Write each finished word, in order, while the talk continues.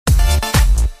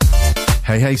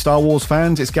Hey Star Wars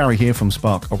fans, it's Gary here from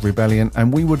Spark of Rebellion,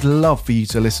 and we would love for you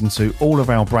to listen to all of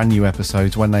our brand new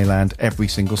episodes when they land every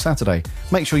single Saturday.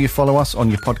 Make sure you follow us on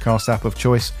your podcast app of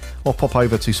choice or pop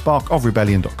over to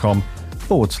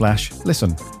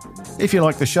sparkofrebellion.com/listen. If you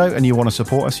like the show and you want to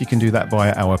support us, you can do that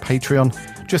via our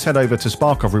Patreon. Just head over to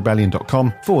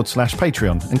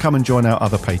sparkofrebellion.com/Patreon and come and join our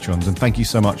other patrons, and thank you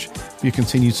so much for your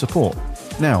continued support.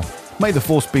 Now, may the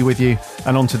Force be with you,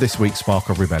 and on to this week's Spark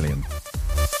of Rebellion.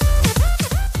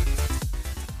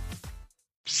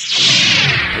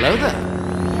 Hello there.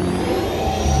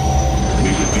 We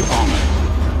would be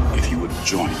honored if you would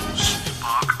join us.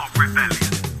 Spark of Rebellion.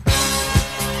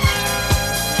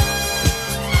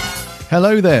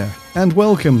 Hello there, and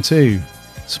welcome to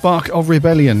Spark of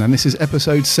Rebellion, and this is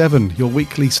episode 7, your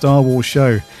weekly Star Wars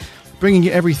show, bringing you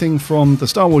everything from the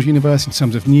Star Wars universe in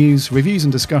terms of news, reviews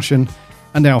and discussion,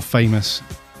 and our famous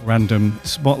random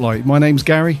spotlight. My name's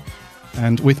Gary,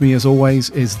 and with me as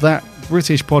always is that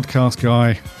British podcast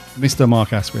guy, Mr.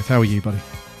 Mark Asquith. How are you, buddy?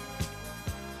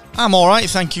 I'm alright,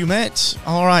 thank you, mate.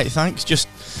 Alright, thanks. Just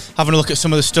having a look at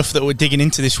some of the stuff that we're digging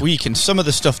into this week, and some of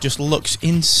the stuff just looks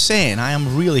insane. I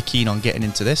am really keen on getting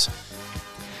into this.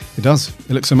 It does. It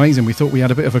looks amazing. We thought we had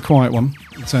a bit of a quiet one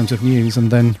in terms of news, and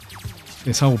then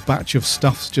this whole batch of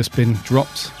stuff's just been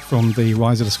dropped from the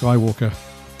Rise of the Skywalker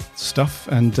stuff,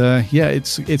 and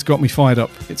it's got me fired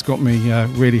up. It's got me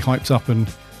really hyped up and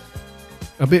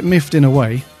a bit miffed in a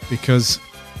way, because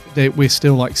we're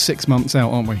still like 6 months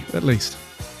out, aren't we? At least.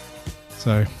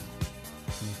 So,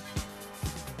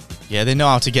 yeah, they know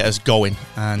how to get us going,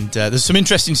 and there's some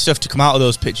interesting stuff to come out of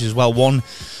those pictures as well. One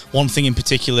thing in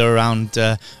particular around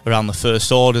the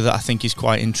First Order that I think is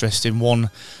quite interesting. One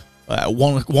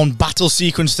battle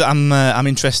sequence that I'm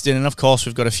interested in, and of course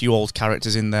we've got a few old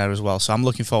characters in there as well. So I'm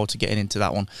looking forward to getting into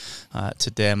that one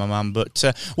today, my man. But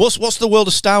what's the world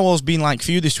of Star Wars been like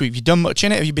for you this week? Have you done much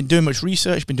in it? Have you been doing much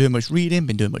research? Been doing much reading?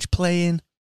 Been doing much playing?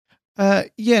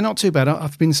 Yeah, not too bad.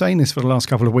 I've been saying this for the last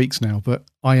couple of weeks now, but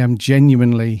I am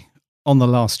genuinely on the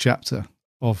last chapter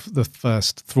of the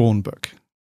first Thrawn book.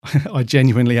 I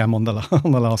genuinely am on the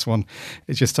last one.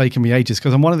 It's just taken me ages,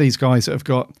 because I'm one of these guys that have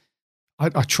got.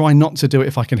 I try not to do it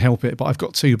if I can help it, but I've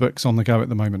got 2 books on the go at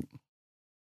the moment.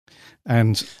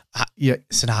 And yeah,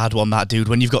 it's a hard one, that, dude.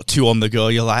 When you've got 2 on the go,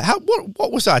 you're like,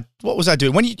 what was I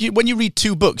doing? When you read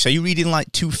 2 books, are you reading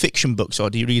like 2 fiction books,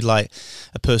 or do you read like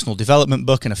a personal development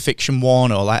book and a fiction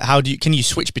one, or like can you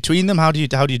switch between them? How do you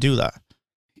do that?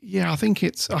 Yeah, I think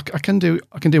I can do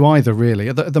either, really.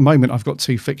 At the moment, I've got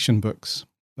 2 fiction books.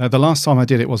 The last time I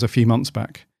did it was a few months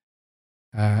back,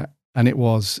 and it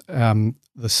was The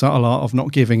Subtle Art of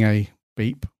Not Giving a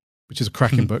Beep, which is a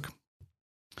cracking book.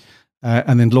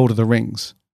 And then Lord of the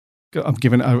Rings. I'm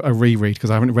giving it a reread, because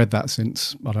I haven't read that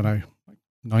since, I don't know,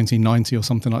 1990 or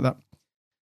something like that.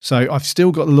 So I've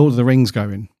still got the Lord of the Rings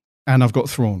going, and I've got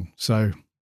Thrawn. So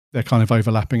they're kind of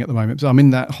overlapping at the moment. So I'm in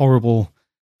that horrible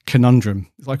conundrum.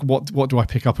 It's like, what do I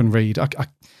pick up and read? I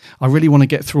really want to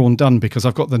get Thrawn done, because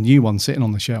I've got the new one sitting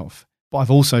on the shelf. But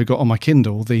I've also got on my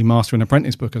Kindle the Master and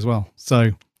Apprentice book as well.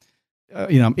 So,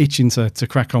 I'm itching to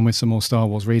crack on with some more Star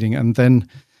Wars reading, and then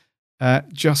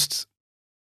just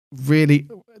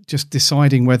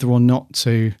deciding whether or not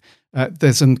to.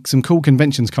 There's some cool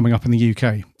conventions coming up in the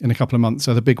UK in a couple of months.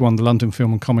 So the big one, the London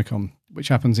Film and Comic Con, which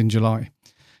happens in July,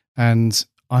 and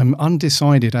I'm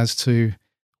undecided as to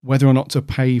whether or not to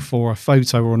pay for a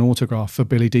photo or an autograph for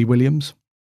Billy Dee Williams,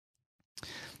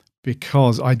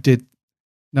 because I did.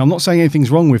 Now, I'm not saying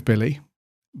anything's wrong with Billy,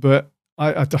 but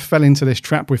I fell into this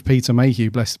trap with Peter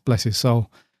Mayhew, bless his soul,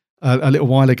 a little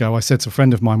while ago. I said to a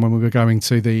friend of mine when we were going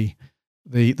to the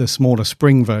smaller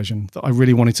spring version that I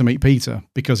really wanted to meet Peter,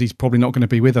 because he's probably not going to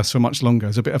be with us for much longer.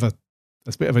 It's a bit of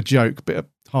a joke, bit of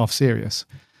half serious,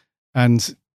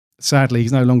 and sadly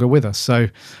he's no longer with us. So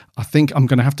I think I'm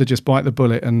going to have to just bite the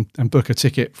bullet and book a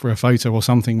ticket for a photo or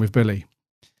something with Billy,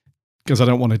 because I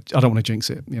don't want to jinx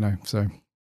it, So.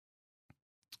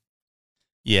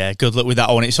 Yeah, good luck with that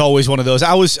one. It's always one of those.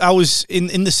 I was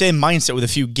in the same mindset with a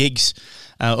few gigs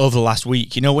over the last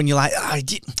week. When you're like,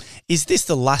 is this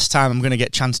the last time I'm going to get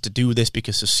a chance to do this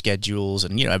because of schedules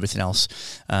and everything else,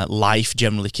 life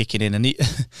generally kicking in? And do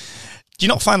you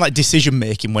not find like decision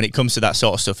making when it comes to that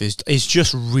sort of stuff is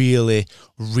just really,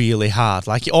 really hard?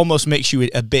 Like, it almost makes you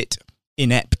a bit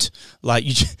inept. Like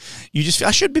you just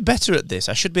I should be better at this.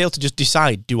 I should be able to just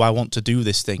decide, do I want to do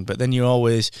this thing? But then you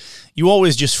always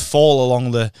just fall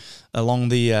along the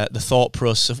thought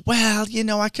process of, well,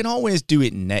 I can always do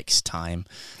it next time.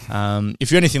 If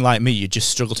you're anything like me, you just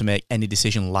struggle to make any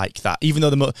decision like that, even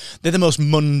though they're the most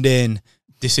mundane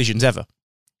decisions ever.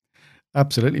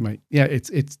 Absolutely, mate. Yeah,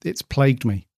 it's plagued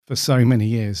me for so many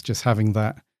years, just having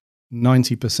that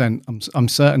 90%. I'm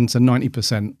certain to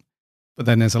 90%, but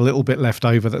then there's a little bit left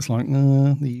over that's like,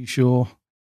 are you sure?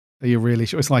 Are you really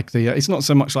sure? It's like it's not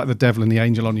so much like the devil and the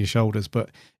angel on your shoulders,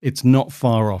 but it's not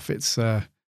far off. It's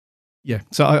yeah.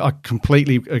 So I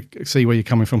completely see where you're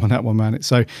coming from on that one, man.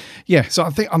 So yeah. So I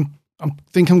think I'm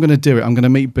going to do it. I'm going to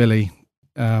meet Billy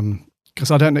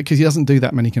because I don't know, because he doesn't do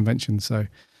that many conventions. So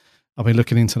I'll be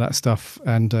looking into that stuff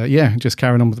and just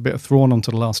carrying on with a bit of Thrawn onto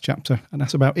the last chapter. And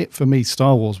that's about it for me,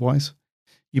 Star Wars wise.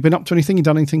 You been up to anything? You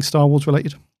done anything Star Wars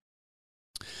related?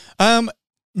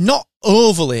 Not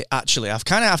overly, actually. I've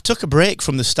took a break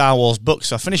from the Star Wars books.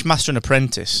 So I finished Master and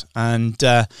Apprentice and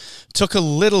took a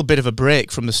little bit of a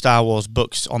break from the Star Wars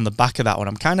books on the back of that one.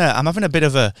 I'm having a bit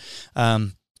of a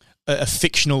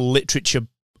fictional literature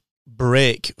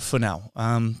break for now.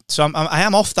 So I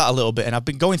am off that a little bit, and I've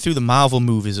been going through the Marvel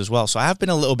movies as well. So I have been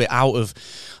a little bit out of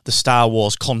the Star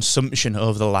Wars consumption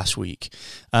over the last week.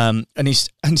 And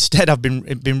instead I've been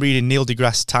reading Neil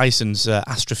deGrasse Tyson's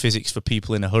Astrophysics for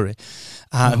People in a Hurry.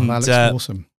 And that looks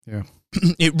awesome. Yeah.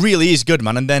 It really is good,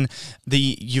 man. And then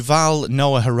the Yuval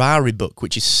Noah Harari book,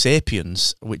 which is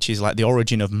Sapiens, which is like the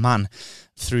origin of man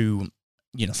through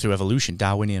evolution,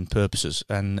 Darwinian purposes,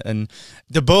 and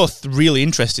they're both really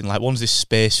interesting. Like, one's this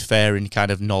spacefaring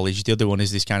kind of knowledge, the other one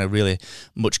is this kind of really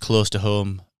much close to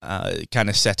home kind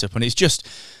of setup, and it's just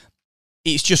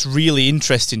really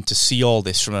interesting to see all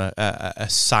this from a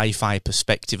sci-fi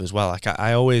perspective as well. Like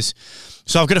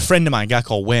so I've got a friend of mine, a guy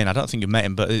called Wayne. I don't think you've met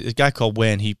him, but a guy called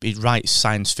Wayne. He writes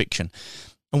science fiction.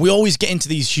 And we always get into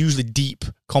these hugely deep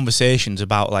conversations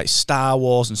about like Star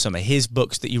Wars and some of his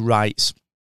books that he writes.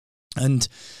 And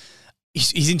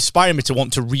he's inspiring me to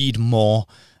want to read more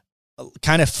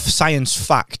kind of science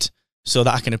fact so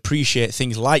that I can appreciate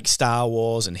things like Star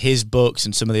Wars and his books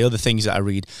and some of the other things that I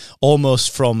read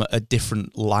almost from a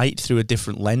different light, through a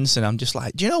different lens. And I'm just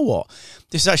like, do you know what?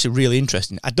 This is actually really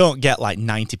interesting. I don't get like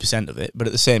 90% of it, but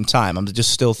at the same time, I'm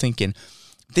just still thinking,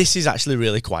 this is actually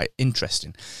really quite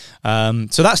interesting.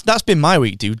 So that's been my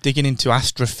week, dude, digging into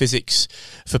astrophysics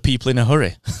for people in a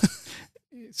hurry.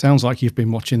 Sounds like you've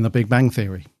been watching The Big Bang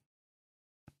Theory.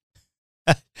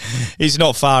 It's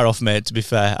not far off, mate, to be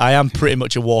fair. I am pretty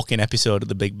much a walking episode of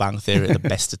The Big Bang Theory at the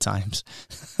best of times.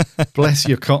 Bless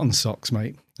your cotton socks,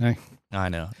 mate. Hey. I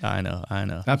know.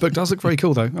 That book does look very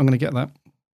cool, though. I'm going to get that.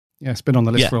 Yeah, it's been on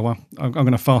the list for a while. I'm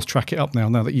going to fast track it up now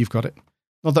that you've got it.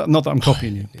 Not that I'm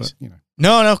copying you, but you know.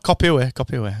 No, copy away.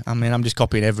 I mean, I'm just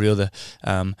copying every other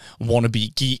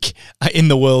wannabe geek in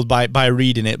the world by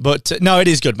reading it. But no, it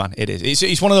is good, man. It is.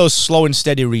 It's one of those slow and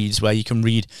steady reads where you can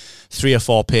read 3 or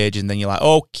 4 pages and then you're like,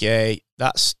 okay,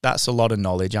 that's a lot of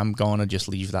knowledge. I'm gonna just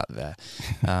leave that there.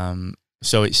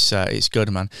 So it's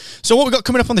good, man. So what we got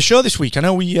coming up on the show this week? I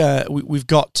know we've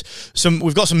got some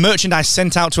merchandise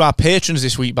sent out to our patrons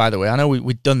this week. By the way, I know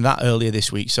we'd done that earlier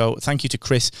this week. So thank you to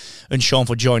Chris and Sean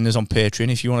for joining us on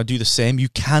Patreon. If you want to do the same, you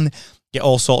can get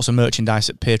all sorts of merchandise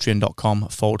at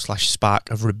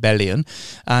patreon.com/Spark of Rebellion,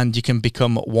 and you can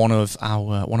become one of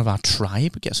our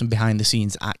tribe, get some behind the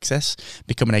scenes access,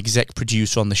 become an exec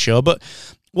producer on the show. But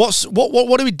what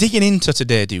are we digging into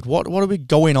today, dude? What are we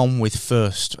going on with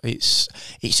first? It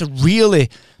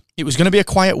was going to be a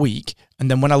quiet week,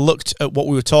 and then when I looked at what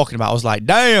we were talking about, I was like,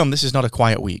 damn, this is not a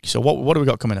quiet week. So what do we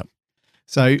got coming up?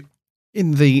 So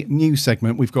in the news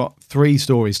segment, we've got 3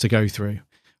 stories to go through.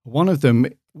 One of them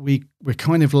we're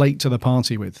kind of late to the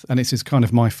party with, and this is kind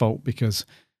of my fault because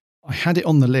I had it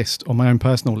on the list, on my own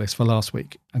personal list for last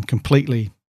week, and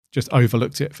completely just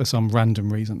overlooked it for some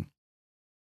random reason,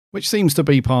 which seems to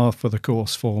be par for the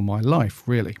course for my life,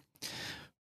 really.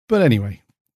 But anyway,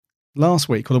 last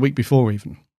week, or the week before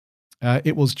even,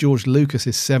 it was George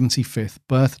Lucas's 75th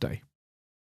birthday,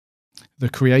 the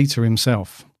creator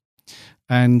himself.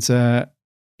 And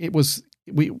it was,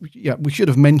 we should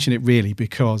have mentioned it really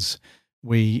because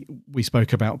we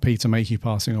spoke about Peter Mayhew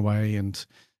passing away, and,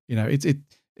 you know,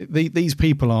 these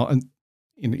people are, and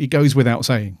you know, it goes without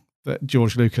saying that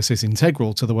George Lucas is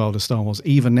integral to the world of Star Wars,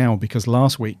 even now, because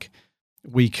last week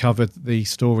we covered the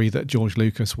story that George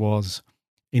Lucas was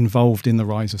involved in the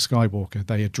Rise of Skywalker.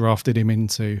 They had drafted him in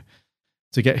to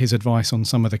get his advice on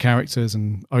some of the characters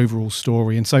and overall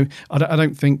story. And so I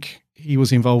don't think he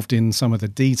was involved in some of the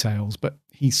details, but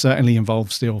he's certainly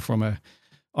involved still from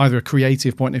either a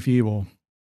creative point of view or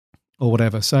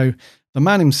whatever. So the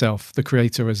man himself, the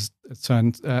creator, has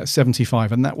turned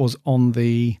 75, and that was on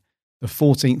the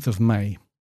 14th of May.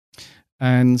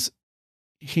 And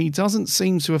he doesn't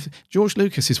seem to have... George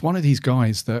Lucas is one of these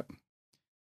guys that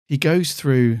he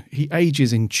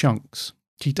ages in chunks.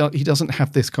 He doesn't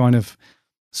have this kind of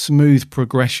smooth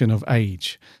progression of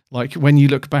age. Like when you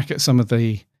look back at some of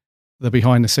the the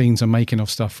behind the scenes and making of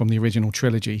stuff from the original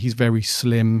trilogy. He's very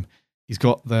slim. He's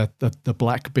got the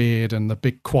black beard and the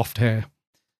big coiffed hair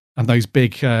and those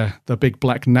big the big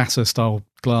black NASA style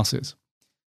glasses.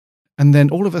 And then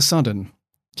all of a sudden,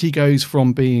 he goes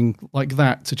from being like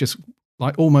that to just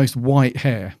like almost white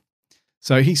hair.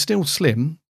 So he's still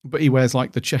slim, but he wears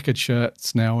like the checkered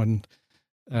shirts now and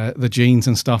the jeans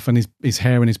and stuff, and his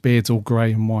hair and his beard's all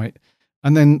grey and white.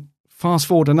 And then fast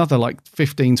forward another like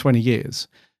 15, 20 years,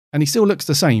 and he still looks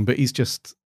the same, but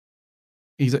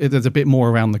there's a bit more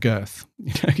around the girth.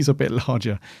 He's a bit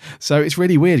larger. So it's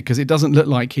really weird because it doesn't look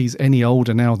like he's any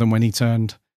older now than when he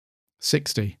turned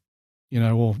 60,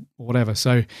 or whatever.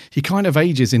 So he kind of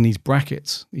ages in these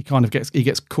brackets. He kind of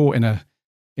gets caught in a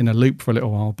loop for a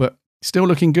little while, but still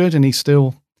looking good, and he's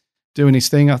still doing his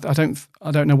thing. I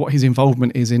don't know what his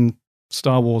involvement is in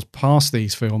Star Wars past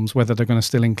these films, whether they're going to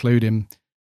still include him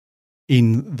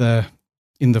in the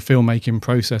filmmaking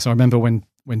process. I remember when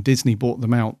Disney bought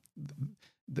them out,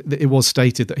 it was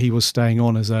stated that he was staying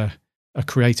on as a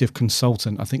creative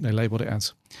consultant. I think they labeled it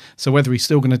as. So whether he's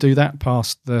still going to do that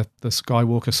past the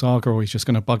Skywalker saga, or he's just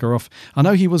going to bugger off. I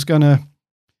know he was going to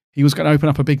open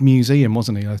up a big museum,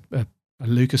 wasn't he? A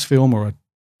Lucasfilm or a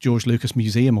George Lucas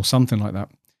museum or something like that.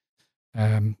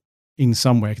 In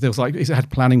somewhere, there was like it had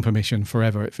planning permission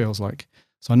forever. It feels like.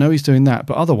 So I know he's doing that,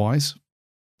 but otherwise,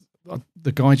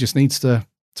 the guy just needs to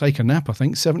take a nap. I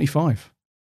think 75.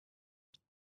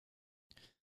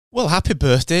 Well, happy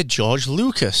birthday, George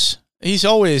Lucas. He's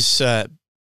always been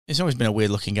a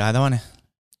weird looking guy, though, hasn't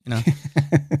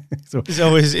he?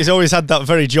 He's always had that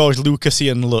very George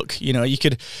Lucasian look.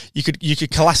 You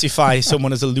could classify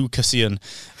someone as a Lucasian.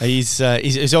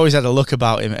 He's always had a look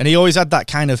about him, and he always had that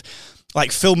kind of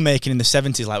like filmmaking in the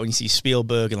 70s, like when you see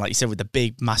Spielberg and like you said with the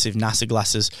big massive NASA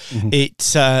glasses. Mm-hmm.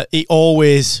 It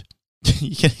always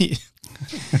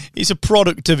it's a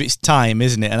product of its time,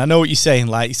 isn't it? And I know what you're saying.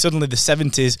 Like suddenly the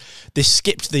 70s, they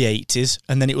skipped the 80s,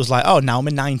 and then it was like, oh, now I'm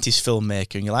a 90s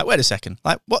filmmaker, and you're like, wait a second,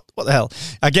 like what the hell?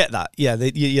 I get that. Yeah,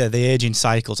 they age in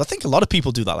cycles. I think a lot of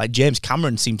people do that. Like James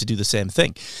Cameron seemed to do the same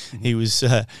thing. Mm-hmm. He was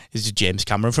James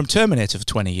Cameron from Terminator for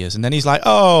 20 years, and then he's like,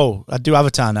 oh, I do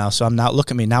Avatar now, so I'm now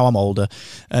look at me now, I'm older,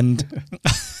 and.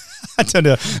 I don't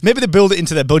know. Maybe they build it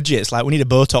into their budgets. Like we need a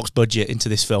Botox budget into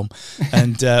this film,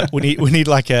 and we need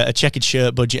like a checkered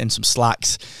shirt budget and some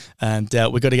slacks, and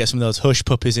we've got to get some of those hush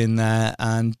puppies in there,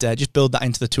 and just build that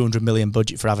into the 200 million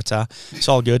budget for Avatar. It's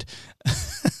all good.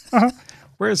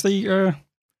 Where's the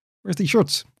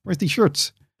shirts? Where's the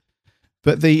shirts?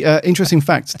 But the interesting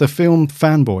fact: the film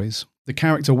Fanboys, the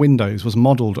character Windows was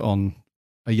modelled on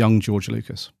a young George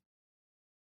Lucas.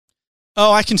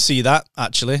 Oh, I can see that,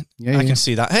 actually. Yeah, I can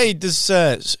see that. Hey, there's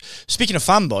speaking of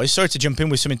Fanboys, sorry to jump in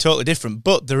with something totally different,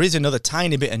 but there is another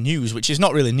tiny bit of news, which is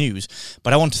not really news,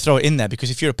 but I want to throw it in there because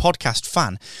if you're a podcast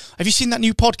fan, have you seen that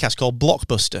new podcast called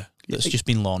Blockbuster that's just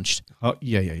been launched? Oh,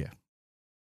 yeah.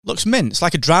 Looks mint. It's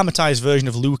like a dramatised version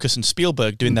of Lucas and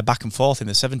Spielberg doing their back and forth in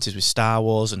the 70s with Star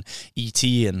Wars and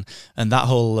E.T. and that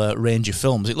whole range of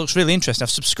films. It looks really interesting.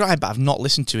 I've subscribed, but I've not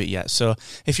listened to it yet. So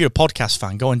if you're a podcast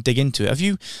fan, go and dig into it. Have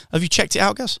you checked it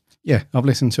out, Gaz? Yeah, I've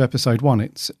listened to episode 1.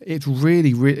 It's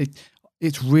really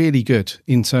it's really good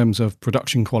in terms of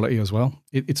production quality as well.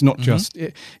 It's not just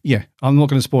I'm not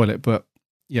going to spoil it, but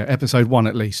yeah, episode 1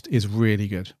 at least is really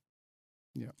good.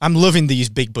 Yeah. I'm loving these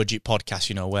big budget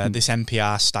podcasts, where this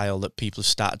NPR style that people have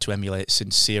started to emulate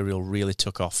since Serial really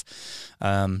took off,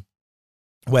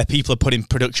 where people are putting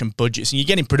production budgets, and you're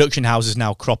getting production houses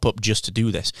now crop up just to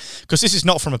do this, because this is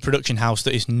not from a production house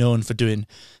that is known for doing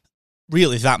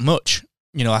really that much.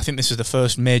 I think this is the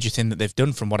first major thing that they've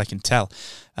done from what I can tell.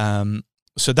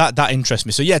 So that interests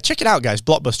me. So yeah, check it out, guys.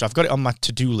 Blockbuster. I've got it on my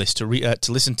to-do list to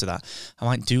listen to that. I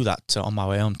might do that on my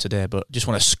way home today, but just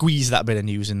want to squeeze that bit of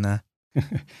news in there.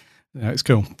 Yeah, it's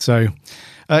cool. So,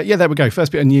 there we go.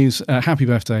 First bit of news. Happy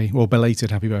birthday, or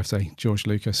belated happy birthday, George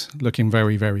Lucas. Looking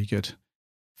very, very good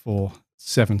for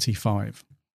 75.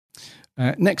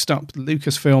 Next up,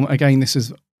 Lucasfilm. Again, this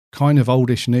is kind of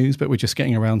oldish news, but we're just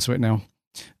getting around to it now.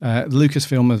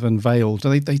 Lucasfilm have unveiled.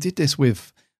 They did this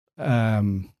with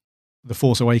The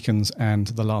Force Awakens and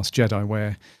The Last Jedi,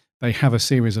 where they have a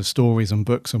series of stories and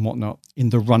books and whatnot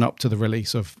in the run-up to the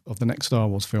release of the next Star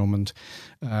Wars film. And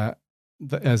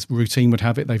as routine would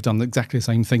have it, they've done exactly the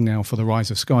same thing now for The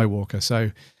Rise of Skywalker. So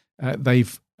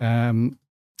they've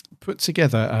put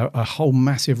together a whole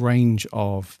massive range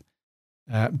of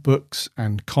books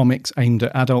and comics aimed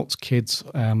at adults, kids,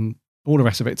 all the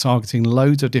rest of it, targeting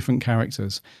loads of different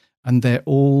characters. And they're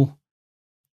all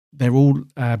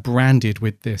branded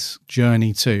with this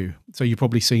journey too. So you've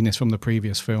probably seen this from the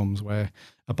previous films where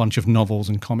a bunch of novels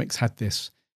and comics had this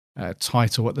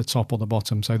title at the top or the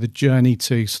bottom. So the Journey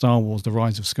to Star Wars: The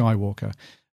Rise of Skywalker,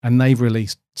 and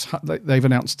they've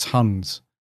announced tons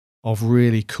of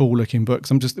really cool looking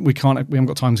books. We haven't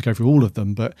got time to go through all of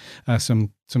them, but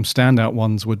some standout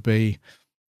ones would be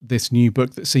this new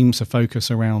book that seems to focus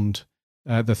around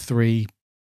the three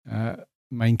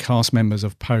main cast members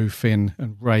of Poe, Finn,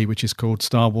 and Rey, which is called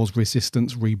Star Wars: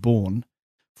 Resistance Reborn,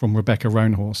 from Rebecca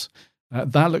Roanhorse.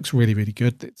 That looks really, really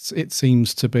good. It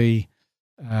seems to be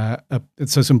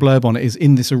so some blurb on it is,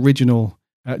 in this original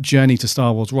Journey to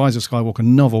Star Wars: Rise of Skywalker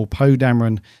novel, Poe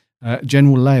Dameron,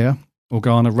 General Leia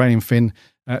Organa, Rey, and Finn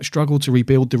struggled to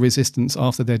rebuild the Resistance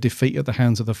after their defeat at the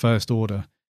hands of the First Order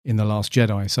in The Last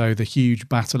Jedi. So the huge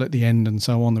battle at the end and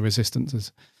so on, the Resistance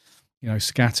is,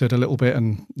 scattered a little bit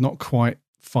and not quite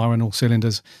firing all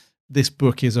cylinders. This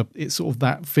book it's sort of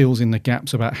that fills in the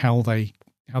gaps about how they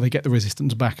get the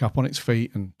Resistance back up on its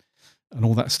feet and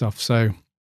all that stuff. So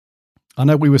I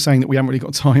know we were saying that we haven't really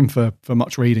got time for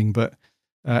much reading, but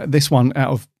this one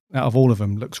out of all of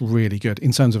them looks really good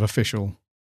in terms of official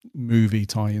movie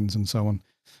tie-ins and so on.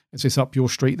 Is this up your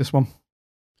street, this one?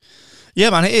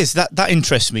 Yeah, man, it is. That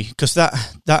interests me because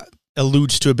that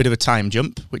alludes to a bit of a time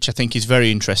jump, which I think is very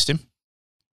interesting.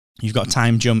 You've got a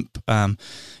time jump,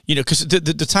 because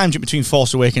the time jump between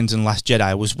Force Awakens and Last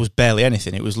Jedi was barely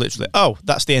anything. It was literally, oh,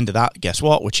 that's the end of that. Guess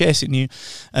what? We're chasing you,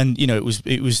 and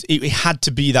it had to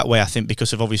be that way. I think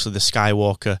because of obviously the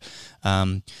Skywalker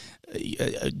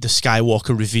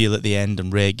reveal at the end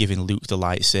and Rey giving Luke the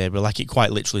lightsaber. Like, it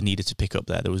quite literally needed to pick up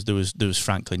there. There was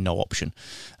frankly no option.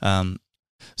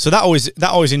 So that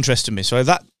always interested me. So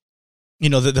that,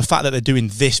 the fact that they're doing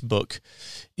this book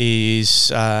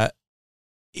is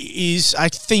I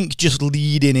think just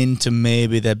leading into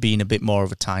maybe there being a bit more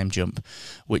of a time jump,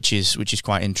 which is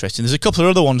quite interesting. There's a couple of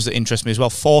other ones that interest me as well.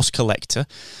 Force Collector,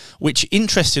 which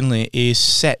interestingly is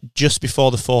set just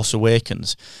before The Force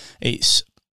Awakens. It's,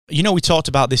 we talked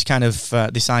about this kind of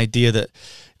this idea that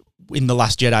in The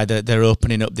Last Jedi they're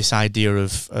opening up this idea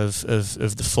of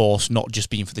the Force not just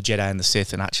being for the Jedi and the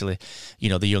Sith, and actually,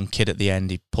 the young kid at the end,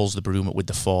 he pulls the broom up with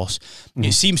the Force.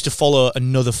 It seems to follow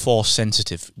another Force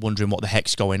sensitive, wondering what the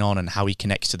heck's going on and how he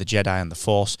connects to the Jedi and the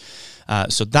Force.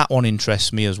 So that one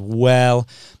interests me as well.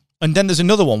 And then there's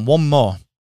another one more,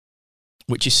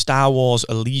 which is Star Wars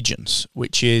Allegiance,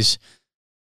 which is,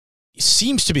 it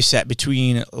seems to be set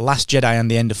between Last Jedi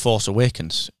and the end of Force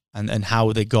Awakens, and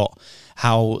how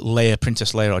Leia,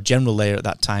 Princess Leia, or General Leia at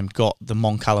that time, got the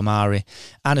Mon Calamari,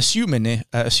 and assumingly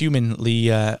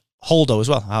Holdo as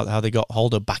well, how they got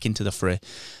Holdo back into the fray.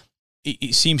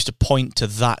 It seems to point to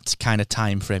that kind of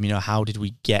time frame. How did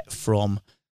we get from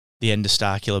the end of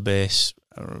Starkiller Base,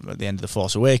 or at the end of The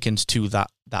Force Awakens, to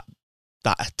that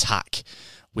attack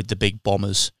with the big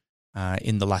bombers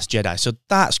in The Last Jedi? So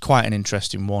that's quite an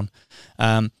interesting one.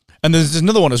 And there's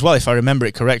another one as well, if I remember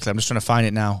it correctly. I'm just trying to find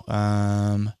it now.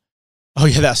 Oh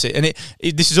yeah, that's it. And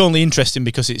this is only interesting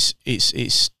because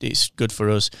it's good for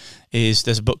us.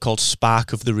 There's a book called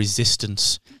Spark of the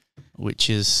Resistance, which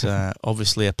is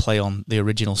obviously a play on the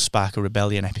original Spark of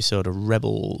Rebellion episode of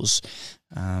Rebels.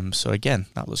 So again,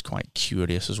 that was quite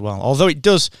curious as well. Although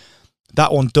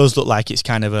that one does look like it's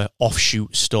kind of a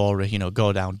offshoot story.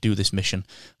 Go down, do this mission,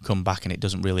 come back, and it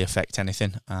doesn't really affect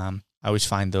anything. I always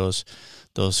find those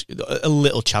a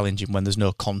little challenging when there's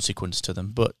no consequence to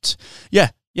them. But yeah,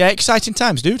 exciting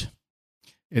times, dude.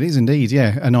 It is indeed,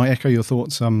 yeah. And I echo your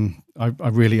thoughts. I'm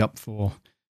really up for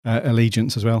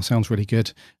Allegiance as well. Sounds really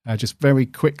good. Just very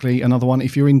quickly, another one.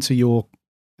 If you're into your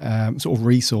sort of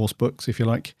resource books, if you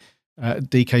like,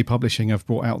 DK Publishing have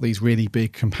brought out these really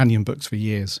big companion books for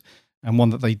years. And one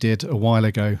that they did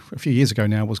a few years ago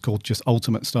now, was called just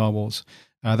Ultimate Star Wars.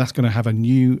 That's going to have a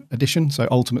new edition. So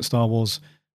Ultimate Star Wars,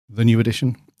 the new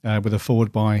edition, with a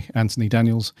foreword by Anthony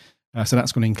Daniels. So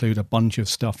that's going to include a bunch of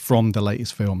stuff from the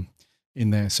latest film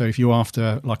in there. So if you're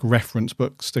after like reference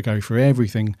books to go through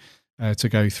everything, to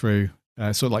go through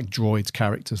sort of like droids,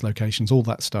 characters, locations, all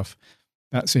that stuff,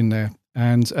 that's in there.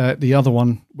 And the other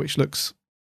one, which looks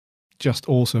just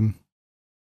awesome,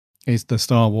 is the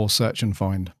Star Wars Search and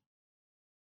Find,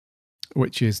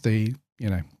 which is the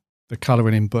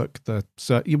colouring in book, the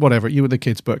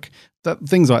kids' book,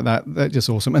 things like that. They're just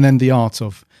awesome. And then the art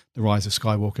of The Rise of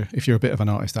Skywalker. If you're a bit of an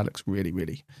artist, that looks really,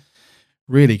 really,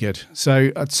 really good.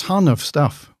 So a ton of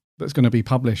stuff that's going to be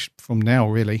published from now,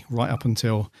 really, right up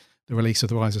until the release of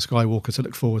The Rise of Skywalker to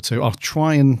look forward to. I'll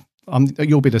try and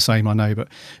you'll be the same, I know, but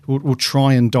we'll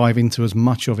try and dive into as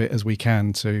much of it as we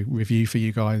can to review for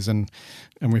you guys and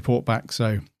report back.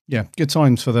 So yeah, good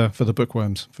times for the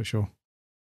bookworms for sure.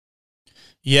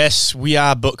 Yes, we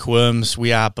are bookworms.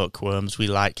 We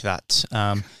like that.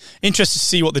 Interested to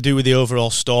see what they do with the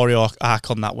overall story arc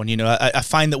on that one. You know, I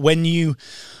find that when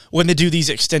they do these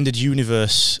extended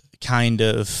universe kind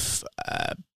of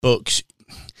books,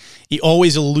 it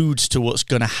always alludes to what's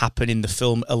going to happen in the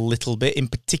film a little bit. In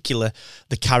particular,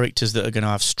 the characters that are going to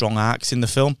have strong arcs in the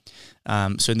film.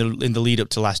 So in the lead up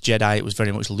to Last Jedi, it was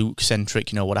very much Luke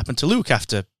centric. You know, what happened to Luke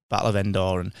after Battle of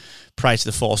Endor, and prior to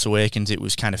The Force Awakens, it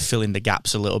was kind of filling the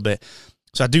gaps a little bit.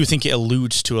 So I do think it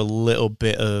alludes to a little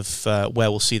bit of where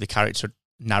we'll see the character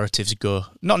narratives go.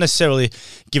 Not necessarily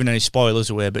giving any spoilers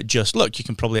away, but just, look, you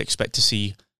can probably expect to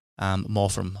see more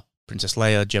from Princess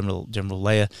Leia, General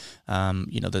Leia,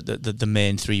 you know, the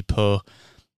main three, Poe,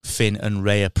 Finn and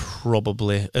Rey, are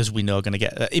probably, as we know, going to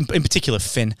get, in particular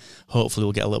Finn, hopefully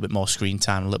will get a little bit more screen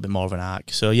time, a little bit more of an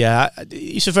arc. So yeah,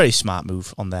 it's a very smart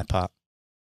move on their part.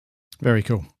 Very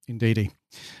cool, indeedy.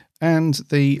 And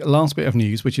the last bit of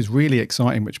news, which is really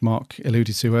exciting, which Mark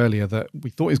alluded to earlier, that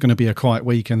we thought it was going to be a quiet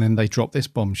week, and then they dropped this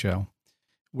bombshell,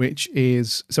 which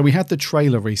is, so we had the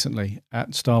trailer recently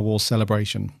at Star Wars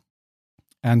Celebration,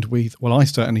 and I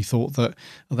certainly thought that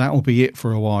will be it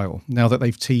for a while. Now that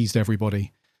they've teased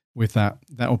everybody with that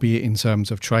will be it in terms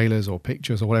of trailers or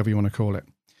pictures or whatever you want to call it.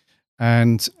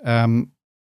 And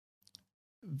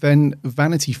then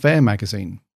Vanity Fair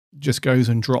magazine just goes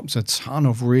and drops a ton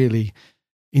of really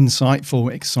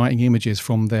insightful, exciting images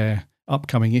from their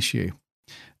upcoming issue.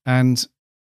 And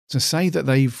to say that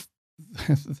they've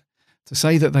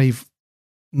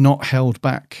not held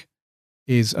back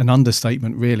is an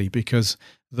understatement, really, because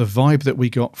the vibe that we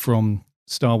got from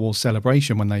Star Wars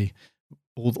Celebration when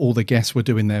all the guests were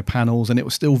doing their panels, and it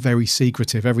was still very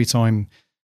secretive. Every time,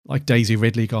 like, Daisy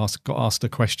Ridley got asked a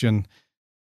question,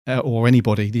 or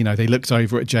anybody, you know, they looked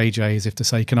over at JJ as if to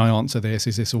say, can I answer this?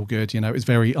 Is this all good? You know, it's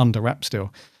very under wrap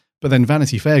still. But then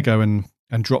Vanity Fair go and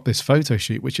drop this photo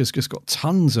shoot, which has just got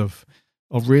tons of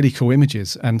really cool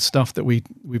images and stuff that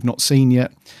we've not seen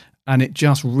yet. And it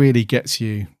just really gets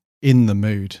you in the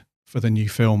mood for the new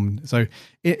film. So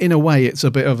in a way, it's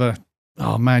a bit of a,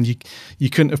 oh man, you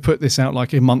couldn't have put this out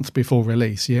like a month before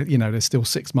release. You know, there's still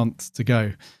 6 months to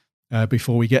go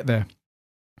before we get there.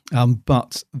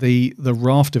 But the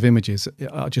raft of images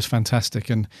are just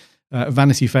fantastic. And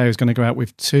Vanity Fair is going to go out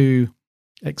with 2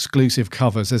 exclusive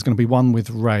covers. There's going to be one with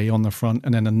Rey on the front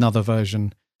and then another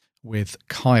version with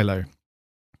Kylo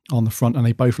on the front. And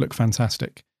they both look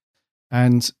fantastic.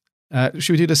 And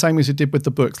should we do the same as we did with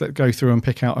the books? Let's go through and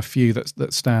pick out a few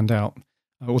that stand out.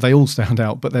 Well, they all stand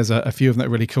out, but there's a few of them that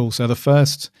are really cool. So the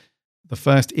first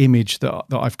image that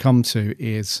I've come to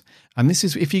is, and this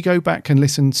is, if you go back and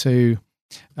listen to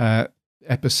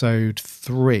episode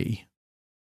 3,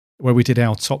 where we did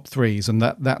our top 3s, and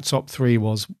that top 3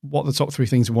 was what the top 3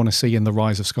 things we want to see in The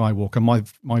Rise of Skywalker.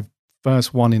 My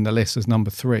first one in the list as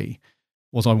number 3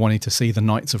 was I wanted to see the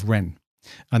Knights of Ren.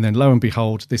 And then lo and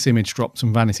behold, this image drops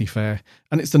from Vanity Fair,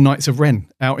 and it's the Knights of Ren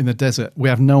out in the desert. We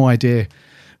have no idea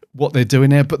what they're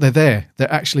doing there, but they're there.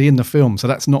 They're actually in the film, so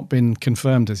that's not been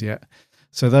confirmed as yet.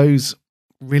 So those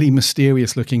really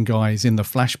mysterious looking guys in the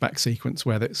flashback sequence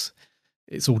where it's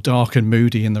all dark and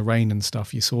moody in the rain and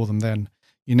stuff, you saw them then.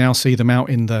 You now see them out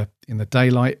in the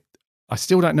daylight. I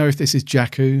still don't know if this is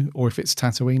Jakku or if it's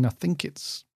Tatooine. I think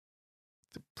it's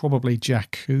probably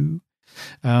Jakku.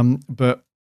 But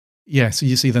yeah, so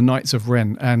you see the Knights of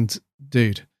Ren, and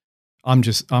dude,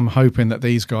 I'm hoping that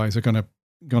these guys are gonna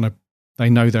they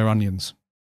know their onions.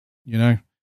 You know,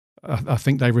 I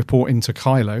think they report into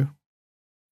Kylo.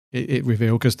 It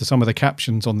revealed, because some of the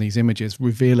captions on these images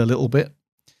reveal a little bit.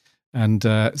 And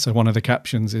so one of the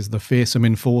captions is the fearsome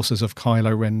enforcers of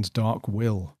Kylo Ren's dark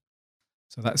will.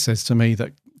 So that says to me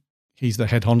that he's the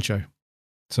head honcho.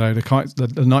 So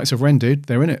the Knights of Ren, dude,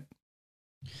 they're in it.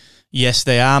 Yes,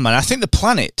 they are, man. I think the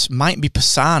planet might be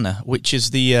Pasaana, which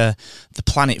is the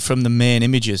planet from the main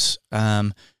images.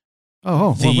 Really?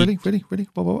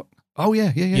 What? Oh,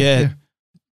 yeah.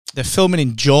 They're filming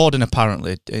in Jordan,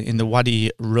 apparently, in the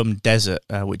Wadi Rum Desert,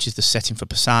 which is the setting for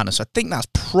Pasaana. So I think that's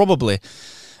probably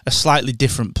a slightly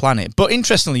different planet. But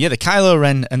interestingly, yeah, the Kylo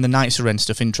Ren and the Knights of Ren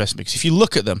stuff interests me, because if you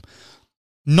look at them,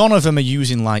 none of them are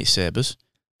using lightsabers.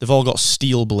 They've all got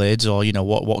steel blades, or, you know,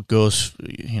 what goes,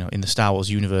 you know, in the Star Wars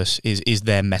universe is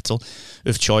their metal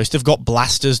of choice. They've got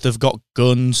blasters, they've got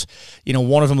guns. You know,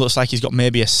 one of them looks like he's got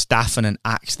maybe a staff and an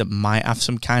axe that might have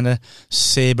some kind of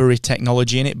sabery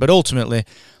technology in it. But ultimately,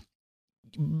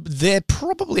 they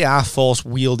probably are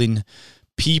force-wielding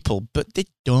people, but they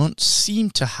don't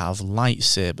seem to have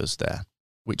lightsabers there,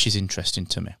 which is interesting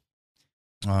to me.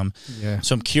 So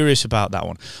I'm curious about that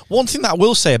one. One thing that I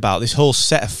will say about this whole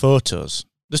set of photos,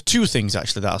 there's 2 things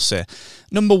actually that I'll say.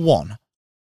 Number 1,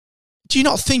 do you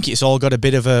not think it's all got a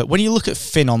bit of a... When you look at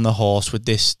Finn on the horse with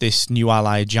this new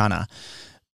ally, Janna,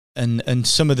 and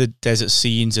some of the desert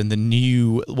scenes and the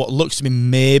new... What looks to be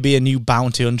maybe a new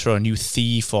bounty hunter or a new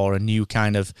thief or a new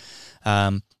kind of...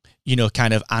 kind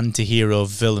of anti-hero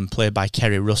villain played by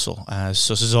Kerry Russell.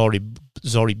 So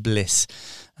Zori Bliss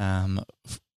on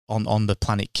the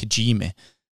planet Kijimi.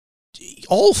 It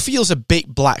all feels a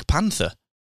bit Black Panther.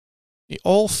 It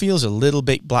all feels a little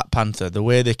bit Black Panther. The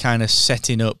way they're kind of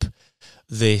setting up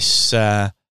this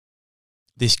kind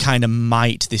of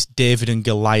might, this David and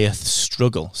Goliath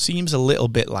struggle seems a little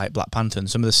bit like Black Panther, and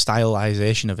some of the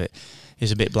stylization of it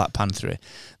is a bit Black Panther-y.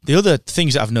 The other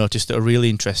things that I've noticed that are really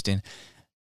interesting,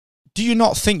 do you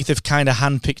not think they've kind of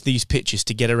handpicked these pictures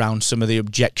to get around some of the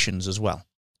objections as well?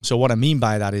 So what I mean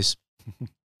by that is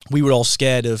we were all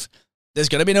scared of, there's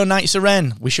going to be no Knights of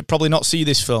Ren. We should probably not see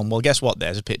this film. Well, guess what?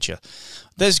 There's a picture.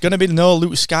 There's going to be no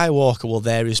Luke Skywalker. Well,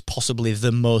 there is possibly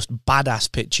the most badass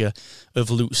picture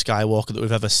of Luke Skywalker that we've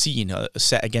ever seen,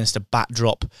 set against a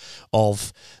backdrop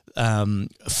of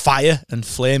fire and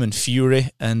flame and fury,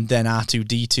 and then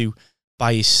R2-D2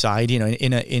 by his side,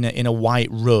 in a white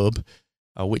robe,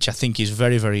 which I think is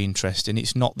very, very interesting.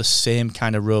 It's not the same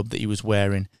kind of robe that he was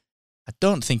wearing, I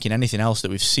don't think, in anything else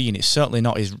that we've seen. It's certainly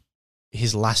not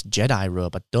his last Jedi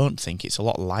robe. I don't think. It's a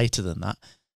lot lighter than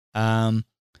that.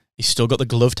 He's still got the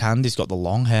gloved hand. He's got the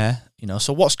long hair.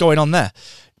 So what's going on there?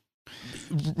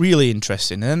 Really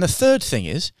interesting. And then the third thing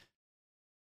is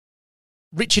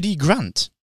Richard E.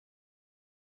 Grant.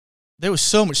 There was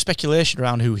so much speculation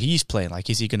around who he's playing. Like,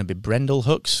 is he going to be Brendel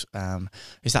Hux?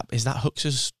 Is that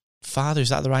Hux's father? Is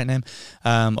that the right name?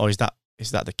 Or is that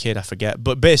the kid? I forget.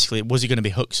 But basically, was he going to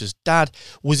be Hux's dad?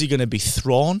 Was he going to be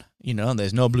Thrawn?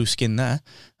 There's no blue skin there.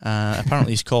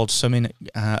 Apparently, he's called something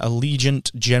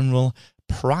Allegiant General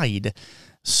Pride.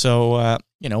 So,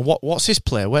 what's his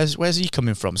play? Where's he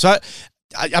coming from? So,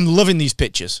 I'm loving these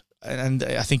pictures, and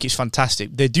I think it's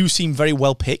fantastic. They do seem very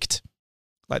well picked,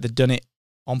 like they've done it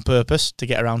on purpose to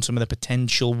get around some of the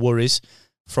potential worries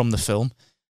from the film.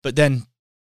 But then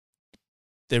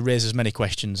they raise as many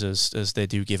questions as they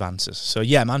do give answers. So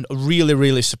yeah, man, a really,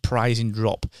 really surprising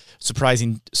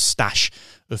stash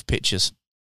of pictures.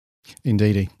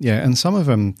 Indeedy. Yeah, and some of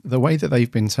them, the way that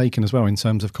they've been taken as well in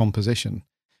terms of composition,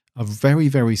 are very,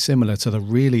 very similar to the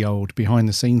really old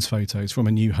behind-the-scenes photos from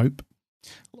A New Hope.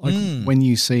 Like when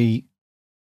you see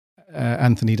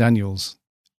Anthony Daniels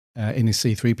in his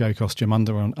C-3PO costume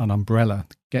under an umbrella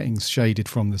getting shaded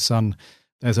from the sun,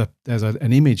 there's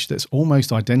an image that's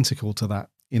almost identical to that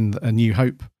in A New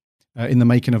Hope, in the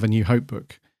making of A New Hope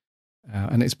book.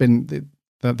 And it's been...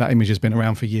 That image has been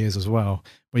around for years as well,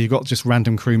 where you've got just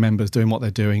random crew members doing what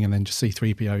they're doing and then just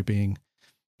C-3PO being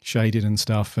shaded and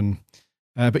stuff. And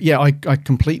but yeah, I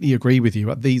completely agree with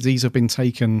you. These have been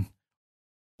taken,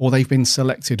 or they've been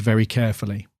selected very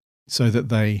carefully so that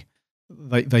they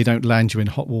don't land you in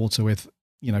hot water with,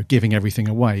 giving everything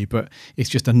away, but it's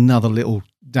just another little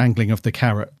dangling of the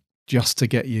carrot just to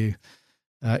get you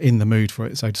in the mood for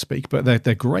it, so to speak. But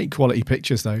they're great quality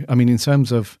pictures though. I mean, in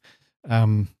terms of...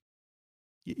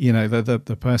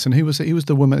 the person who was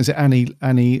the woman, is it Annie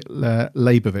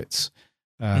Leibovitz?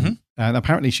 And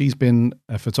apparently she's been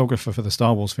a photographer for the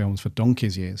Star Wars films for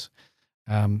donkey's years.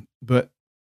 But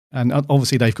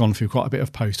obviously they've gone through quite a bit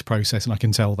of post process, and I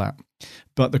can tell that.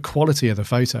 But the quality of the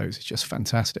photos is just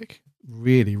fantastic,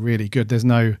 really, really good. There's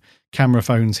no camera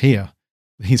phones here;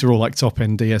 these are all like top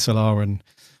end DSLR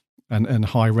and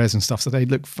high res and stuff. So they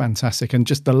look fantastic. And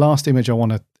just the last image I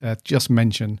want to just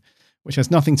mention, which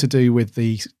has nothing to do with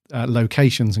the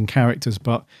locations and characters,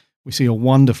 but we see a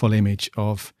wonderful image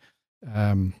of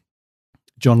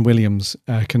John Williams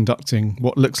conducting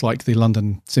what looks like the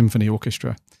London Symphony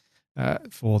Orchestra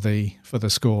for the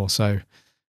score. So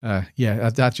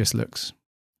that just looks...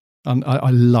 I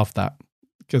love that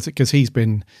because he's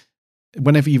been...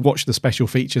 Whenever you watch the special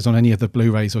features on any of the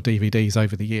Blu-rays or DVDs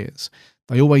over the years,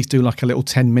 they always do like a little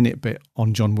 10-minute bit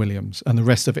on John Williams, and the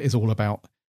rest of it is all about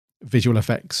visual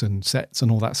effects and sets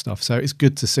and all that stuff. So it's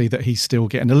good to see that he's still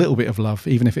getting a little bit of love,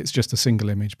 even if it's just a single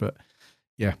image. But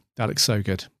yeah, that looks so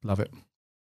good. Love it.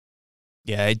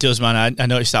 Yeah, it does, man. I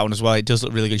noticed that one as well. It does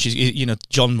look really good. She's,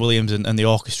 John Williams and the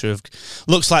orchestra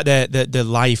looks like they're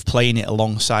live playing it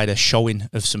alongside a showing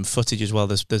of some footage as well.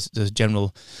 There's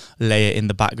General Leia in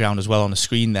the background as well on the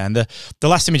screen there. And the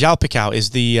last image I'll pick out is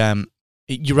the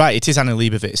you're right, it is Anna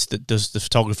Leibovitz that does the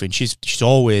photography, and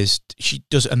she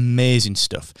does amazing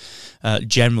stuff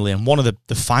generally. And one of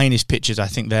the finest pictures I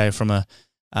think there from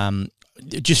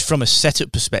just from a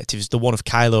setup perspective is the one of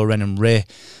Kylo Ren and Rey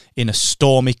in a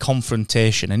stormy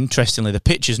confrontation. And interestingly, the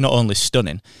picture's not only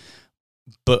stunning,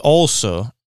 but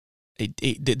also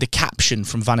the caption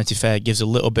from Vanity Fair gives a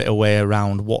little bit away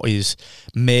around what is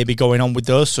maybe going on with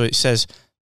those. So it says,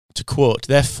 to quote,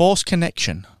 "Their force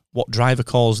connection, what Driver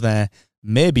calls their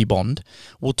maybe bond,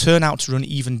 will turn out to run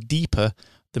even deeper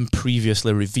than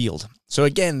previously revealed." So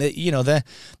again,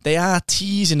 they are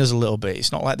teasing us a little bit.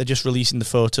 It's not like they're just releasing the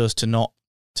photos to not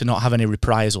have any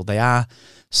reprisal. They are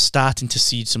starting to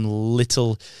seed some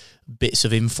little bits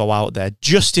of info out there,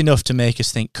 just enough to make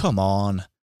us think, come on,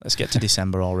 let's get to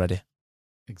December already.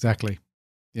 Exactly.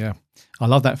 Yeah. I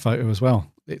love that photo as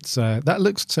well. It's that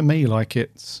looks to me like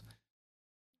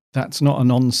that's not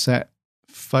an on-set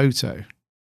photo.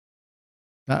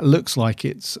 That looks like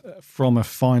it's from a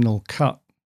final cut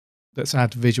that's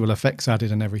had visual effects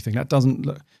added and everything. That doesn't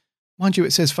look, mind you,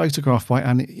 it says photograph by,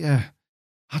 and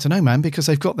I don't know, man, because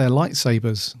they've got their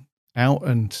lightsabers out,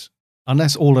 and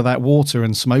unless all of that water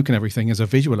and smoke and everything is a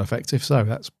visual effect, if so,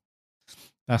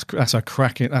 that's a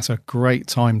great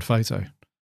timed photo.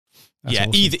 That's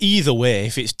awesome. Either way,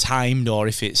 if it's timed or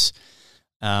if it's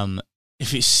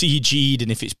CG'd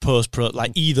and if it's post-pro,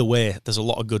 like either way, there's a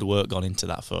lot of good work gone into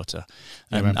that photo.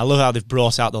 And I love how they've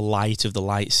brought out the light of the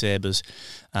lightsabers.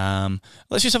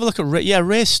 Let's just have a look at Rey. Yeah,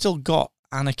 Rey's still got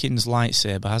Anakin's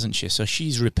lightsaber, hasn't she? So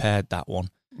she's repaired that one.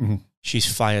 Mm-hmm. She's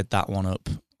fired that one up.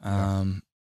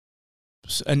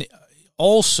 And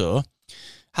also,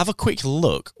 have a quick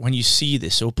look when you see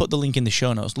this. So we'll put the link in the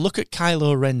show notes. Look at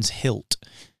Kylo Ren's hilt.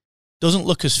 Doesn't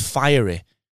look as fiery.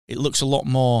 It looks a lot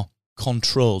more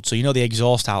controlled. So the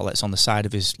exhaust outlets on the side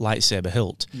of his lightsaber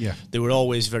hilt, they were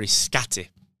always very scatty.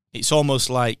 It's almost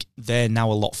like they're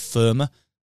now a lot firmer.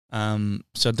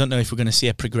 So I don't know if we're going to see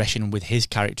a progression with his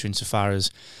character insofar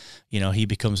as, he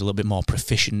becomes a little bit more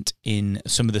proficient in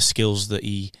some of the skills that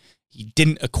he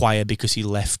didn't acquire because he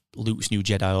left Luke's New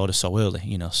Jedi Order so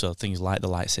early, so things like the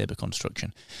lightsaber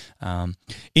construction.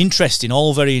 Interesting,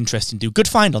 all very interesting. Good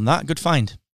find on that, good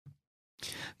find.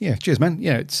 Yeah, cheers, man.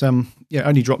 Yeah, it's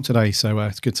only dropped today, so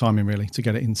it's good timing really to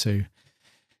get it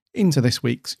into this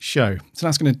week's show. So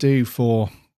that's going to do for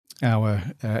our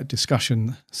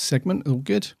discussion segment. All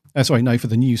good. For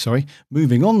the news. Sorry.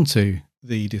 Moving on to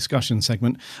the discussion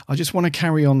segment, I just want to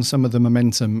carry on some of the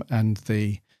momentum and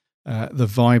the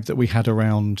vibe that we had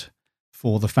around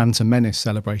for the Phantom Menace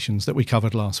celebrations that we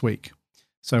covered last week.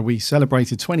 So we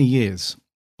celebrated 20 years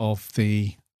of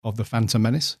the Phantom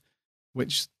Menace,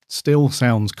 which still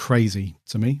sounds crazy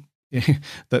to me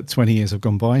that 20 years have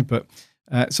gone by. But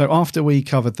so after we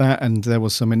covered that, and there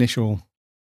was some initial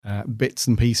bits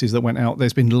and pieces that went out,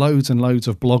 there's been loads and loads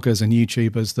of bloggers and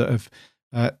YouTubers that have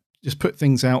just put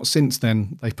things out since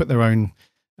then. They've put their own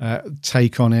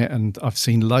take on it, and I've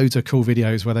seen loads of cool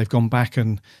videos where they've gone back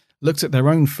and looked at their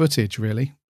own footage,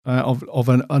 really, of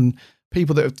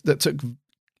people that took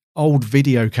old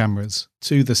video cameras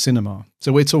to the cinema.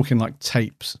 So we're talking like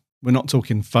tapes. We're not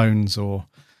talking phones or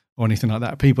anything like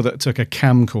that. People that took a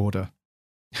camcorder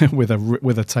with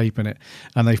a tape in it,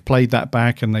 and they've played that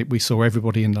back, and we saw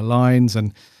everybody in the lines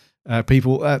and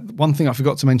people. One thing I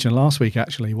forgot to mention last week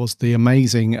actually was the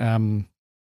amazing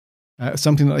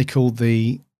something that they called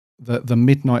the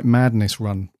Midnight Madness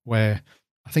run, where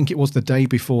I think it was the day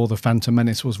before the Phantom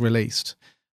Menace was released.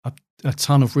 A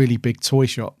ton of really big toy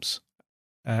shops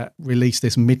released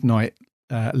this midnight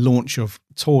launch of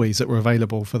toys that were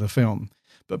available for the film.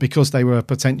 But because they were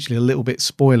potentially a little bit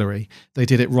spoilery, they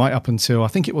did it right up until, I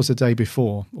think it was the day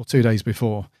before or 2 days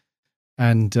before.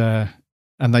 And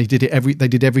they did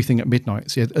everything at midnight.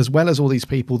 So as well as all these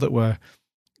people that were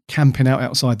camping out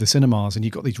outside the cinemas, and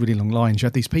you got these really long lines, you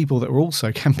had these people that were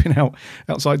also camping out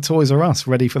outside Toys R Us,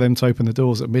 ready for them to open the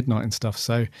doors at midnight and stuff.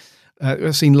 So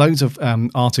I've seen loads of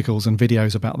articles and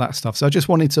videos about that stuff. So I just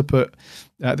wanted to put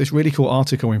this really cool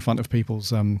article in front of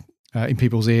people's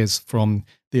ears from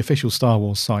the official Star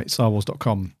Wars site,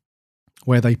 StarWars.com,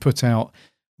 where they put out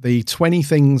the 20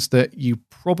 things that you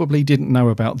probably didn't know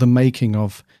about the making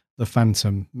of the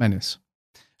Phantom Menace.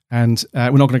 And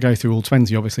we're not going to go through all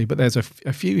 20, obviously, but there's a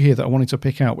few here that I wanted to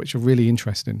pick out, which are really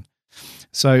interesting.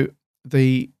 So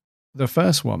the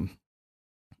first one,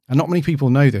 and not many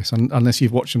people know this unless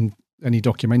you've watched any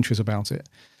documentaries about it,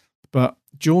 but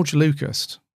George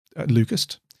Lucas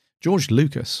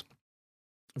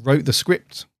wrote the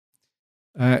script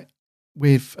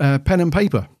with pen and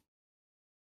paper,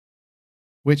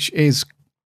 which is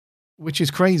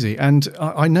crazy. And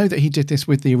I know that he did this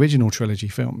with the original trilogy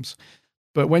films,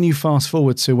 but when you fast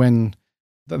forward to when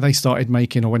they started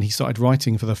making, or when he started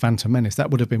writing for the Phantom Menace, that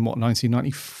would have been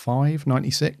 1995,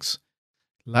 96.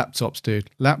 Laptops, dude.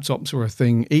 Laptops were a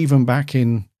thing even back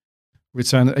in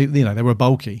Return. They were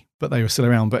bulky, but they were still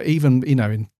around. But even,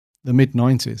 in the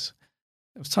mid-90s,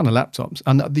 there was a ton of laptops.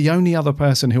 And the only other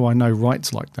person who I know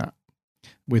writes like that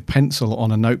with pencil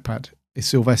on a notepad is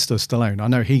Sylvester Stallone. I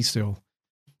know he still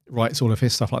writes all of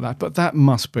his stuff like that, but that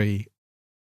must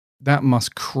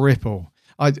cripple.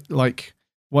 I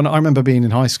remember being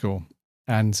in high school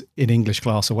and in English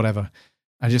class or whatever,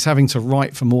 and just having to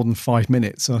write for more than 5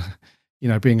 minutes,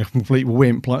 being a complete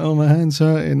wimp, like, oh, my hand's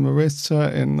hurting, my wrist's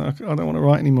hurting, I don't want to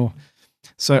write anymore.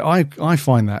 So I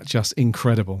find that just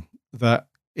incredible that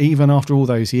even after all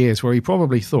those years where he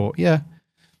probably thought,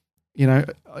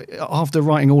 after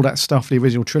writing all that stuff, the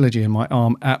original trilogy, and my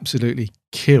arm absolutely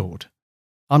killed,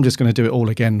 I'm just going to do it all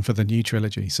again for the new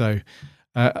trilogy. So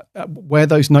where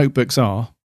those notebooks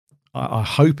are, I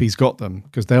hope he's got them,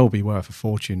 because they'll be worth a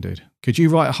fortune, dude. Could you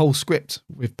write a whole script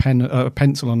with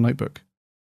pencil on notebook?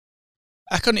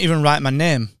 I couldn't even write my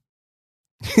name,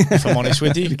 if I'm honest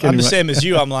with you. I'm the same as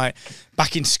you. I'm like,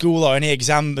 back in school or any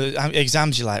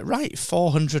exams, you're like, write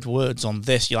 400 words on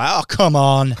this. You're like, oh, come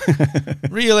on.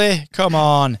 Really? Come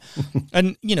on.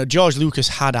 And, George Lucas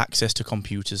had access to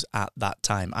computers at that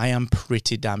time. I am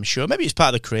pretty damn sure. Maybe it's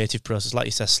part of the creative process. Like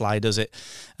you said, Sly does it.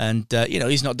 And,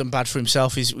 he's not done bad for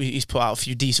himself. He's put out a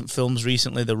few decent films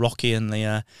recently. The Rocky and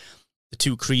the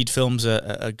 2 Creed films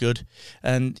are good.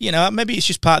 And, maybe it's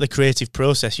just part of the creative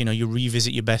process. You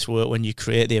revisit your best work when you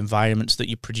create the environments that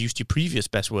you produced your previous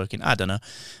best work in. I don't know.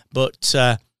 But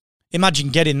imagine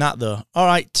getting that, though. All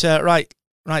right, right,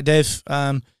 Dave.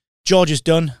 George is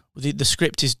done. The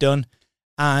script is done.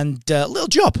 And little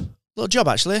job,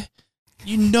 actually.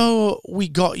 We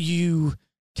got you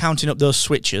counting up those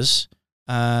switches.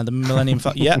 The Millennium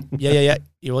Falcon. Yeah.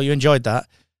 Well, you enjoyed that.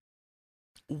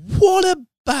 What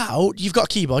about, you've got a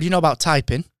keyboard, you know about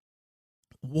typing.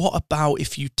 What about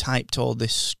if you typed all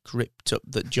this script up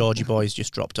that Georgie Boy's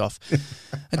just dropped off?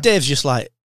 And Dave's just like,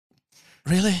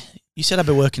 really? You said I'd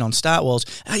be working on Star Wars.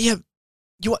 Yeah,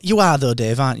 you are though,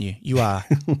 Dave, aren't you? You are.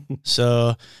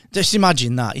 So just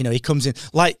imagine that. He comes in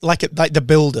like the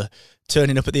builder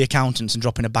turning up at the accountants and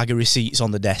dropping a bag of receipts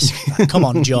on the desk. Like, come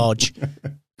on, George.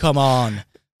 Come on.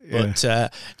 But I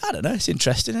don't know, it's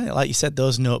interesting, isn't it? Like you said,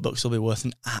 those notebooks will be worth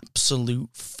an absolute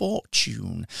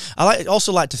fortune. I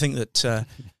also like to think that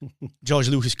George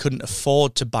Lucas couldn't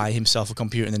afford to buy himself a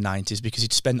computer in the 90s because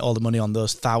he'd spent all the money on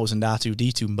those 1,000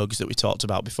 R2-D2 mugs that we talked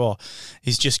about before.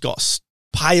 He's just got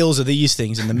piles of these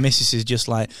things, and the missus is just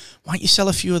like, why don't you sell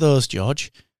a few of those,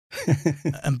 George,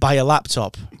 and buy a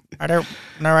laptop? I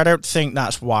don't think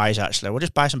that's wise, actually. We'll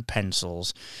just buy some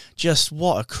pencils. Just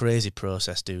what a crazy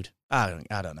process, dude. I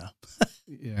don't know.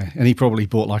 Yeah, and he probably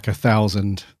bought like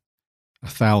 1,000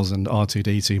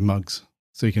 R2-D2 mugs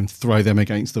so he can throw them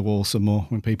against the wall some more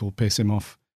when people piss him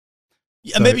off.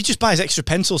 Yeah, so, maybe just buys extra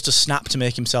pencils to snap to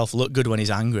make himself look good when he's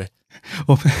angry.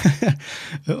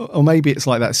 Or maybe it's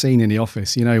like that scene in The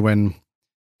Office, when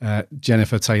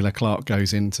Jennifer Taylor Clarke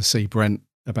goes in to see Brent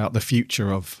about the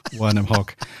future of Wernham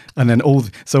Hogg, and then all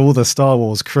the Star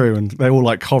Wars crew, and they're all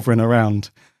like hovering around,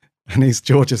 and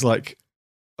George is like,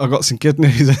 I've got some good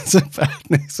news and some bad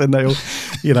news, and they all,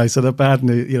 so the bad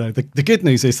news, the good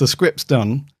news is the script's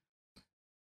done.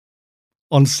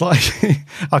 On slightly,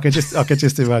 I could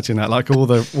just imagine that, like all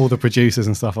the producers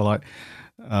and stuff are like,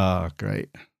 oh, great.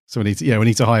 So we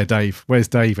need to hire Dave. Where's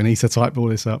Dave? And he's to type all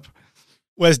this up.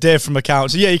 Where's Dave from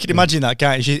accounts? So yeah, you can imagine that,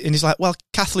 can't you? And he's like, well,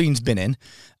 Kathleen's been in,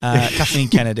 Kathleen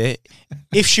Kennedy.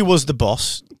 If she was the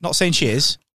boss, not saying she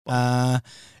is,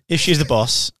 if she's the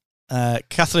boss,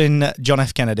 Kathleen John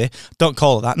F. Kennedy, don't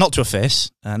call her that, not to her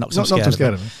face, not too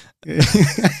scared of her.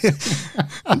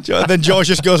 Then George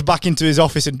just goes back into his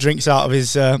office and drinks out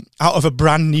of a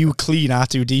brand new clean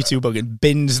R2-D2 bug and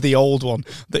bins the old one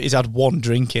that he's had one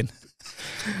drink in.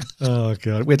 Oh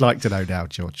God, we'd like to know now,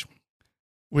 George.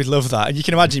 We'd love that. And you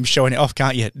can imagine him showing it off,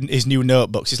 can't you? His new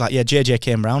notebooks. He's like, yeah, JJ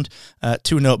came round,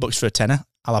 2 notebooks for a tenner.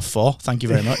 I'll have 4. Thank you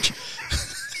very much.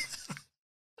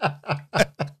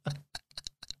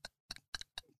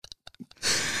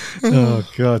 Oh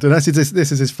God! And this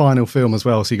is his final film as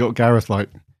well. So you got Gareth like,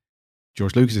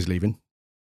 George Lucas is leaving,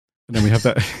 and then we have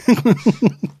that.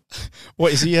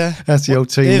 What is he? That's the old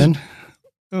team.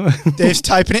 Then Dave's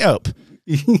typing it up.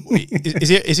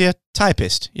 Is he a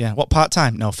typist? Yeah. What, part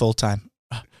time? No, full time.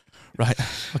 Right.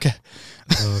 Okay.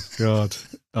 Oh God!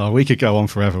 Oh, we could go on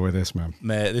forever with this, man.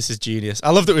 Mate, this is genius. I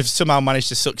love that we've somehow managed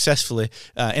to successfully,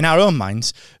 in our own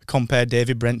minds, compare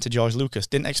David Brent to George Lucas.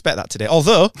 Didn't expect that today.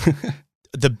 Although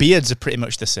the beards are pretty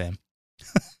much the same.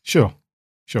 Sure.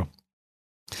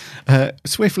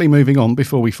 Swiftly moving on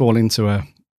before we fall into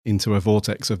a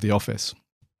vortex of The Office.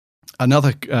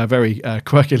 Another very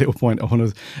quirky little point I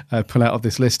want to pull out of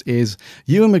this list is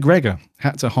Ewan McGregor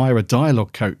had to hire a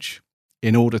dialogue coach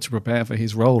in order to prepare for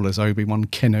his role as Obi-Wan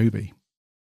Kenobi.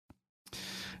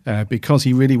 because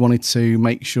he really wanted to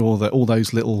make sure that all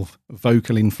those little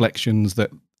vocal inflections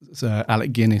that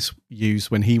Alec Guinness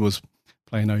used when he was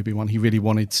playing Obi-Wan, he really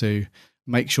wanted to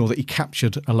make sure that he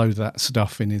captured a load of that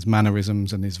stuff in his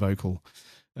mannerisms and his vocal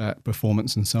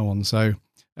performance and so on. So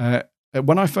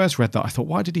when I first read that, I thought,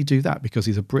 why did he do that? Because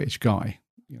he's a British guy.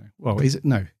 Well, is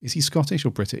he Scottish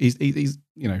or British? He's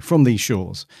from these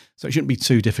shores, so it shouldn't be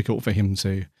too difficult for him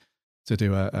to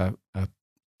do a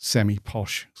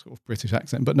semi-posh sort of British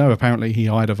accent. But no, apparently he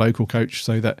hired a vocal coach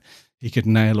so that he could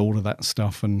nail all of that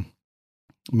stuff and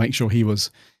make sure he was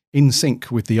in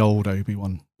sync with the old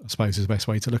Obi-Wan, I suppose is the best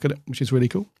way to look at it, which is really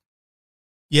cool.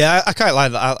 Yeah, I quite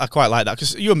like that. I quite like that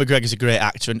because Ewan McGregor's a great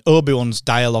actor, and Obi-Wan's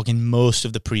dialogue in most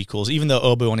of the prequels, even though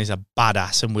Obi-Wan is a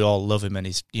badass and we all love him, and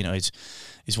he's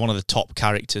one of the top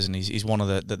characters and he's one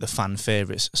of the fan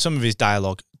favorites. Some of his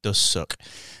dialogue does suck,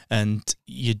 and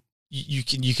you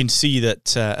can see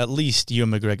that at least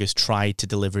Ewan McGregor's tried to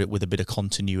deliver it with a bit of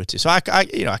continuity. So I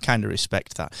kind of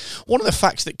respect that. One of the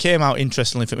facts that came out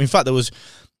interestingly, in fact,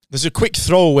 there's a quick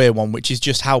throwaway one, which is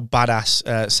just how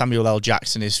badass Samuel L.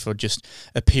 Jackson is for just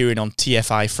appearing on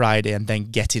TFI Friday and then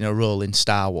getting a role in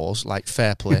Star Wars, like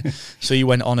fair play. So he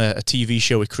went on a TV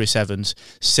show with Chris Evans,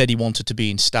 said he wanted to be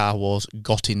in Star Wars,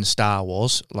 got in Star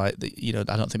Wars. I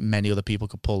don't think many other people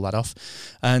could pull that off.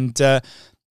 And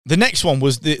the next one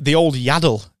was the old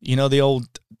Yaddle,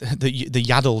 the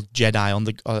Yaddle Jedi on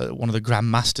the one of the Grand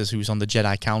Masters who was on the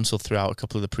Jedi Council throughout a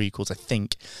couple of the prequels, I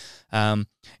think.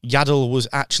 Yaddle was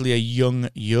actually a young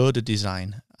Yoda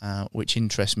design, which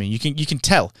interests me. You can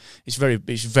tell it's very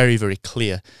very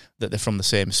clear that they're from the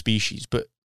same species, but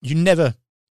you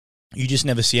just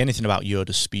never see anything about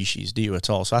Yoda's species, do you, at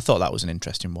all? So I thought that was an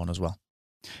interesting one as well.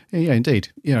 Yeah, indeed.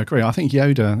 Yeah, I agree. I think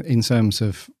Yoda, in terms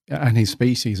of and his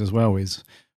species as well, is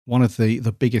one of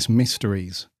the biggest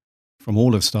mysteries from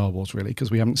all of Star Wars, really,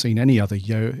 because we haven't seen any other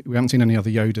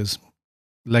Yodas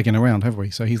legging around, have we?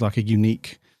 So he's like a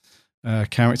unique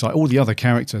character. Like all the other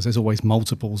characters, there's always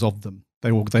multiples of them.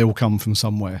 They all come from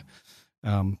somewhere.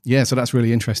 So that's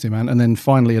really interesting, man. And then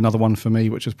finally, another one for me,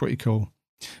 which was pretty cool,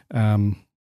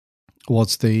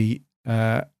 was the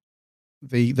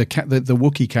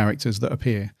Wookiee characters that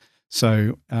appear.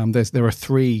 So there are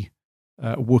 3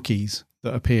 Wookiees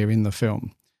that appear in the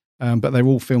film, but they're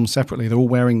all filmed separately. They're all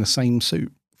wearing the same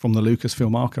suit from the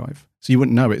Lucasfilm archive, so you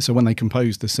wouldn't know it. So when they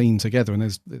compose the scene together, and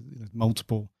there's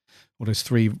multiple, or there's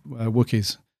 3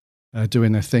 Wookiees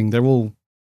doing their thing, they're all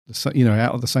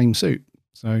out of the same suit.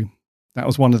 So that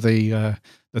was one of the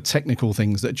technical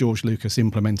things that George Lucas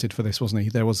implemented for this, wasn't he?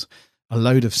 There was a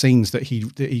load of scenes that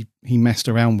he messed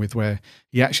around with where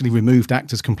he actually removed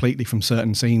actors completely from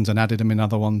certain scenes and added them in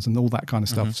other ones and all that kind of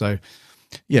stuff. Mm-hmm. So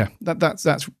yeah,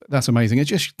 that's amazing. It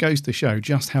just goes to show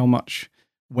just how much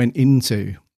went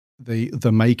into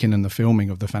the making and the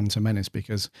filming of The Phantom Menace,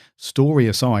 because story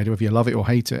aside, whether you love it or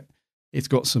hate it, it's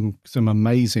got some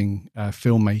amazing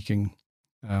filmmaking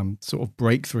sort of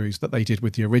breakthroughs that they did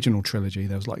with the original trilogy.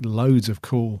 There was like loads of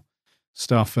cool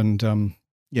stuff, and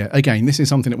again, this is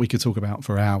something that we could talk about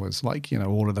for hours, like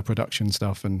all of the production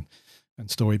stuff and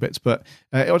story bits. But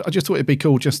I just thought it'd be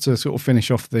cool just to sort of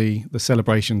finish off the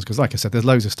celebrations, because like I said, there's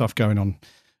loads of stuff going on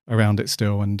around it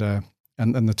still, and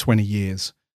the 20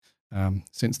 years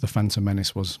since The Phantom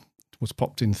Menace was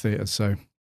popped in theaters. So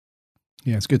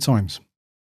yeah, it's good times.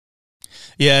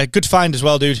 Yeah, good find as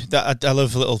well, dude. I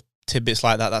love little tidbits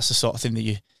like that. That's the sort of thing that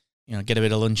you get a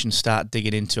bit of lunch and start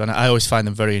digging into, and I always find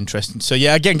them very interesting. So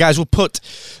yeah, again, guys, we'll put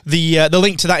the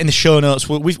link to that in the show notes.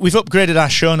 We've upgraded our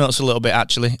show notes a little bit,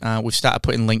 actually. We've started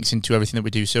putting links into everything that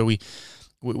we do, so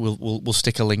we'll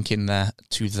stick a link in there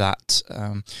to that.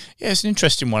 It's an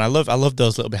interesting one. I love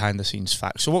those little behind the scenes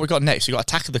facts. So what we got next? We got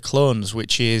Attack of the Clones,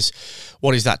 which is,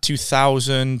 what is that,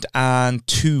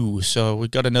 2002. So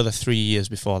we've got another 3 years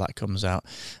before that comes out.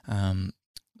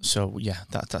 So yeah,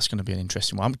 that's going to be an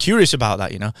interesting one. I'm curious about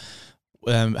that.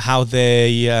 How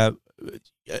they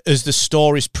as the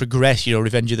stories progress,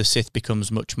 Revenge of the Sith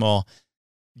becomes much more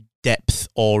depth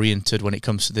oriented when it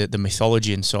comes to the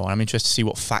mythology and so on. I'm interested to see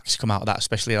what facts come out of that,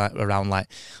 especially around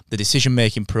the decision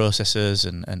making processes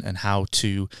and how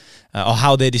to or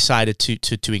how they decided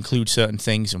to include certain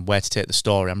things and where to take the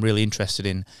story. I'm really interested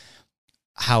in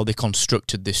how they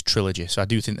constructed this trilogy. So I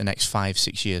do think the next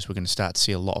 5-6 years we're going to start to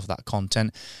see a lot of that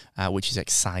content, which is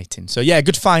exciting. So yeah,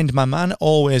 good find, my man.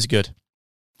 Always good.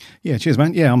 Yeah, cheers,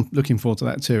 man. Yeah, I'm looking forward to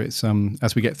that too. It's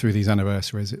as we get through these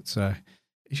anniversaries, it's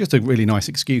just a really nice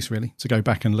excuse, really, to go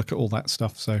back and look at all that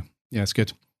stuff. So yeah, it's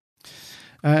good.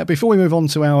 Before we move on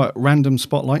to our random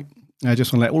spotlight, I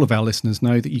just want to let all of our listeners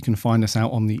know that you can find us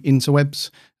out on the interwebs.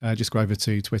 Just go over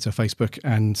to Twitter, Facebook,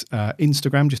 and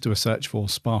Instagram. Just do a search for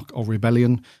Spark of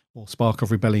Rebellion or Spark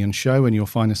of Rebellion Show, and you'll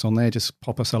find us on there. Just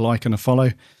pop us a like and a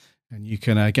follow, and you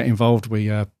can get involved.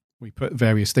 We put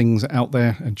various things out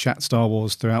there and chat Star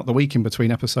Wars throughout the week in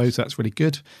between episodes. That's really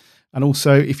good. And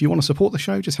also, if you want to support the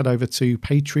show, just head over to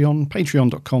Patreon,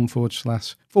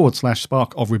 patreon.com//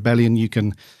 Spark of Rebellion. You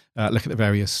can look at the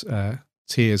various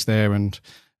tiers there and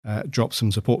drop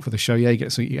some support for the show. Yeah,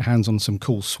 get your hands on some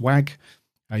cool swag.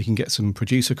 You can get some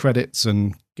producer credits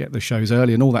and get the shows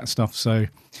early and all that stuff. So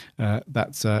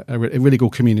that's a really cool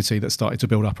community that started to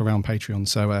build up around Patreon.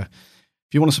 So if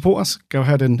you want to support us, go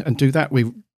ahead and do that.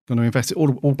 We're going to invest it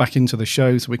all back into the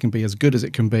show so we can be as good as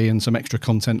it can be, and some extra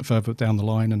content further down the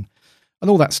line and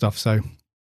all that stuff. So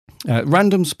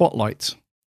Random Spotlight,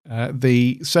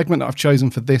 the segment that I've chosen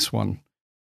for this one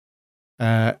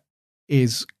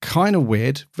is kind of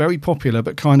weird, very popular,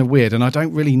 but kind of weird. And I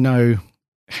don't really know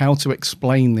how to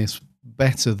explain this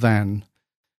better than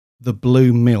the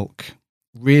blue milk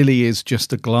really is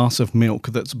just a glass of milk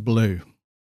that's blue,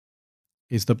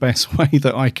 is the best way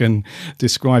that I can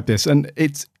describe this. And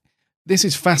this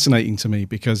is fascinating to me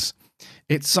because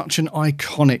it's such an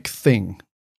iconic thing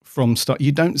from start.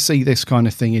 You don't see this kind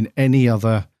of thing in any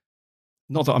other,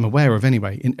 not that I'm aware of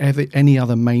anyway, in any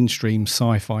other mainstream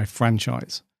sci-fi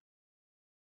franchise.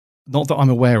 Not that I'm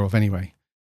aware of anyway.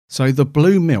 So the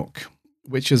blue milk,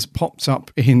 which has popped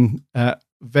up in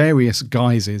various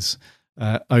guises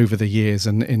over the years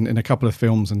and in a couple of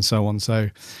films and so on. So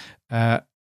I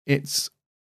don't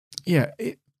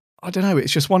know.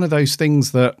 It's just one of those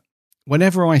things that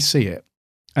whenever I see it,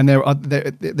 and there are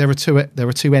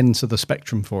two ends of the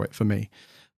spectrum for it for me.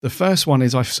 The first one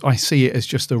is I see it as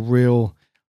just a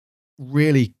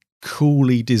really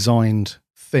coolly designed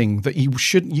thing that you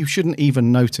shouldn't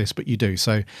even notice, but you do.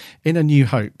 So in A New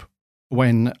Hope,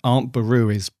 when Aunt Beru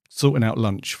is sorting out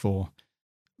lunch for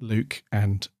Luke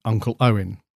and Uncle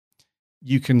Owen,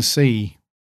 you can see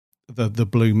the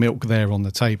blue milk there on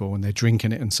the table and they're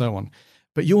drinking it and so on.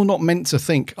 But you're not meant to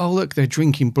think, oh, look, they're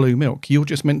drinking blue milk. You're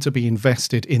just meant to be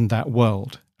invested in that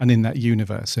world and in that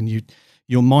universe. And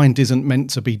your mind isn't meant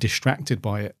to be distracted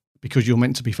by it because you're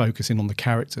meant to be focusing on the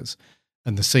characters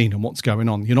and the scene and what's going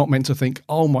on. You're not meant to think,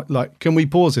 oh my, like, can we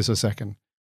pause this a second?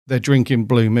 They're drinking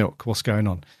blue milk. What's going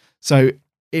on? So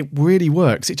it really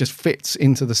works. It just fits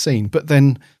into the scene. But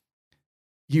then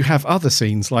you have other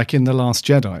scenes like in The Last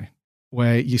Jedi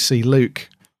where you see Luke,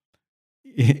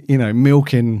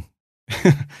 milking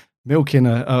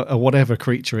a whatever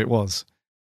creature it was.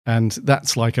 And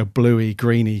that's like a bluey,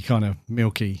 greeny kind of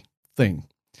milky thing.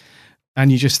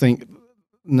 And you just think,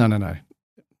 no.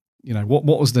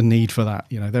 What was the need for that?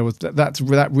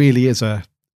 That really is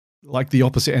like the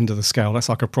opposite end of the scale. That's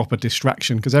like a proper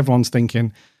distraction because everyone's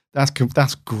thinking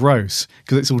that's gross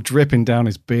because it's all dripping down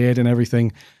his beard and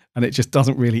everything, and it just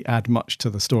doesn't really add much to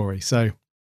the story. So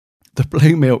the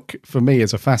blue milk for me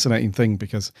is a fascinating thing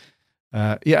because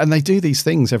and they do these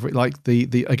things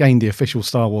the official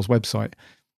Star Wars website.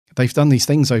 They've done these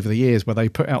things over the years where they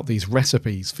put out these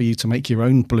recipes for you to make your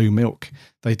own blue milk.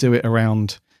 They do it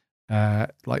around the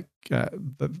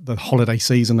holiday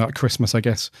season, like Christmas, I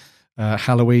guess,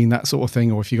 Halloween, that sort of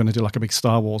thing. Or if you're going to do like a big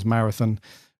Star Wars marathon,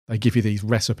 they give you these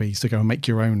recipes to go and make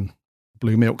your own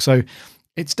blue milk. So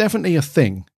it's definitely a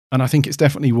thing. And I think it's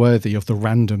definitely worthy of the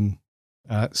random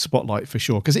spotlight for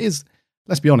sure. Because it is,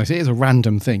 let's be honest, it is a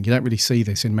random thing. You don't really see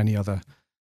this in many other,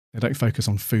 they don't focus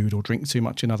on food or drink too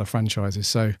much in other franchises.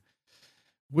 So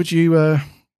would you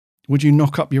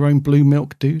knock up your own blue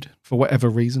milk, dude, for whatever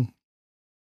reason?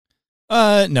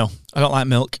 No, I don't like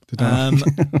milk.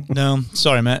 No,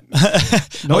 sorry, mate.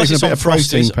 Not even a bit of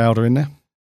protein powder in there?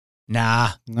 Nah.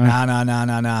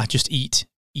 Just eat.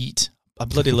 I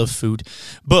bloody love food.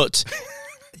 But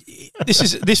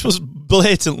this was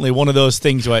blatantly one of those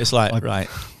things where it's like, right,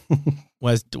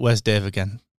 where's Dave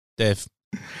again? Dave,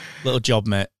 little job,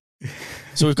 mate.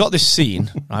 So we've got this scene,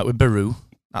 right, with Beru.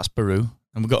 That's Beru.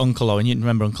 And we've got Uncle Owen. You can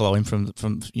remember Uncle Owen from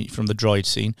the droid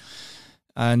scene.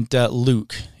 And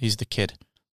Luke, he's the kid.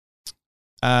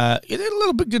 Going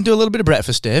to do a little bit of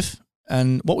breakfast, Dave.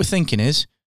 And what we're thinking is,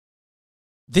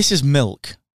 this is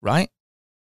milk, right?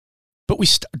 But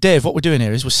Dave, what we're doing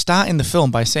here is we're starting the film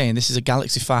by saying this is a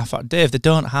galaxy far, far. Dave, they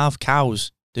don't have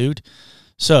cows, dude.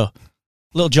 So,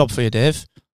 little job for you, Dave.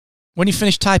 When you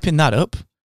finish typing that up,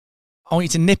 I want you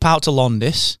to nip out to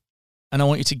Londis, and I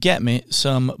want you to get me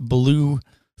some blue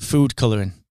food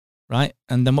colouring. Right?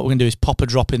 And then what we're going to do is pop a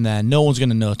drop in there. No one's going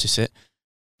to notice it.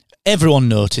 Everyone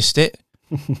noticed it.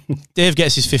 Dave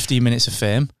gets his 15 minutes of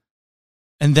fame.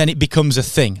 and then it becomes a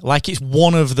thing. Like it's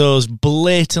one of those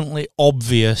blatantly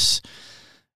obvious,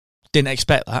 didn't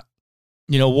expect that.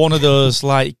 You know, one of those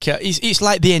like, it's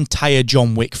like the entire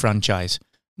John Wick franchise.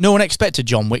 No one expected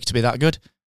John Wick to be that good.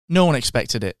 No one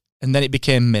expected it. And then it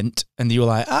became mint, and you were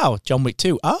like, oh, John Wick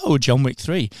 2, oh, John Wick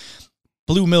 3.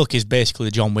 Blue Milk is basically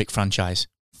the John Wick franchise.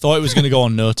 Thought it was going to go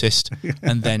unnoticed,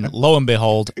 and then lo and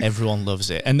behold, everyone loves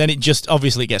it. And then it just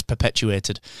obviously gets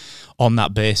perpetuated on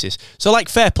that basis. So, like,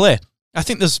 fair play. I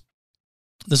think there's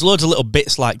loads of little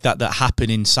bits like that happen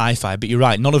in sci-fi, but you're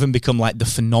right, none of them become like the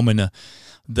phenomena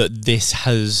that this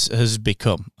has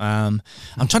become. I'm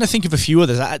trying to think of a few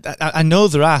others. I know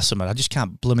there are some, I just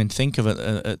can't blooming think of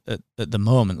it at the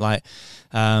moment. Like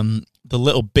the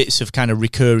little bits of kind of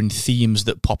recurring themes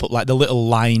that pop up, like the little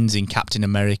lines in Captain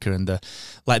America and the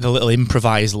little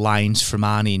improvised lines from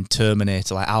Arnie in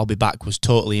Terminator. Like "I'll be back" was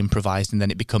totally improvised, and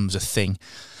then it becomes a thing.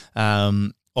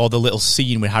 Or the little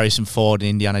scene with Harrison Ford in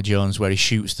Indiana Jones where he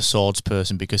shoots the swords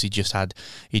person because he just had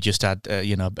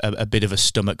a bit of a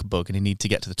stomach bug and he needed to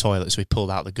get to the toilet, so he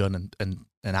pulled out the gun and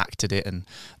acted it, and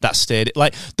that stayed.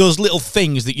 Like those little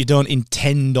things that you don't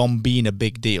intend on being a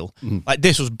big deal. Like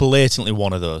this was blatantly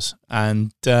one of those,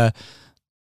 and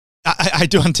I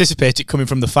do anticipate it coming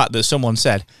from the fact that someone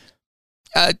said,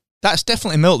 "That's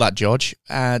definitely milk, that George.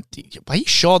 Are you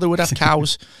sure they would have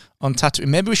cows on Tatooine?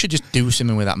 Maybe we should just do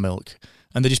something with that milk."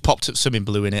 And they just popped up something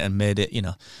blue in it and made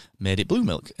it blue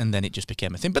milk, and then it just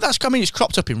became a thing. But it's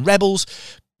cropped up in Rebels,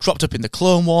 cropped up in the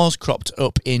Clone Wars, cropped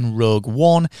up in Rogue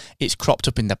One, it's cropped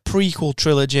up in the prequel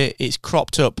trilogy, it's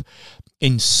cropped up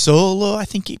in Solo. I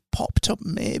think it popped up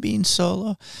maybe in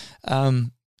Solo.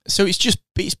 So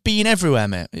it's been everywhere,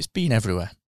 mate. It's been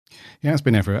everywhere. Yeah, it's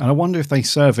been everywhere. And I wonder if they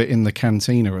serve it in the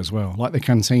cantina as well, like the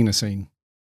cantina scene.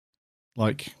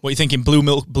 Like, what are you thinking? Blue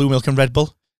milk and Red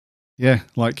Bull? Yeah,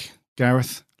 like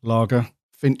Gareth, lager,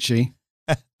 Finchy,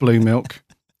 blue milk.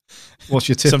 What's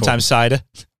your tip? Sometimes cider.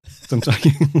 Sometimes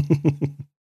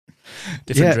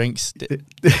different drinks.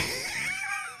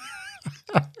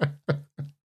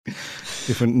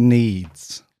 Different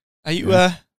needs. Are you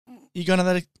you going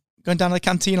down to the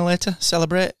cantina later?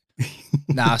 Celebrate?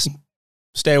 Nah,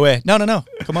 stay away. No.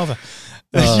 Come over.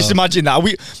 Just imagine that.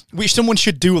 Someone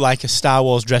should do like a Star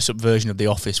Wars dress-up version of The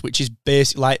Office, which is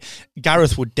basically like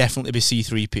Gareth would definitely be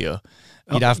C-3PO.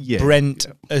 You'd have Brent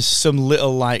as some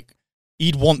little like,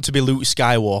 he'd want to be Luke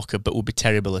Skywalker, but would be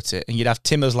terrible at it. And you'd have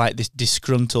Tim as like this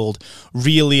disgruntled,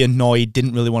 really annoyed,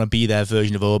 didn't really want to be there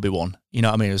version of Obi-Wan. You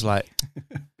know what I mean? It was like,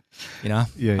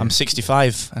 I'm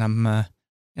 65 and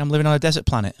I'm living on a desert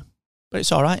planet, but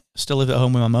it's all right. Still live at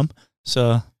home with my mum.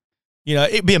 So,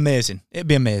 it'd be amazing. It'd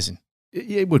be amazing.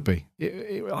 It would be.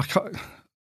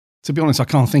 To be honest, I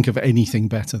can't think of anything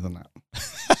better than that.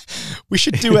 We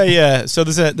should do so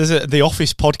there's a The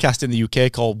Office podcast in the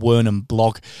UK called Wernham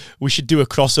Blog. We should do a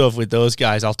crossover with those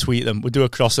guys. I'll tweet them. We'll do a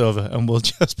crossover and we'll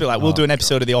just be like, we'll do an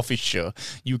episode of The Office show.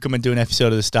 You come and do an episode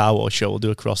of the Star Wars show. We'll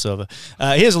do a crossover.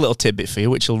 Here's a little tidbit for you,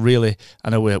 which will really, I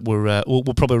know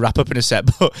we'll probably wrap up in a sec,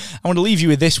 but I want to leave you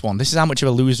with this one. This is how much of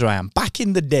a loser I am. Back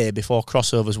in the day, before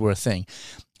crossovers were a thing,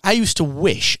 I used to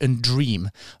wish and dream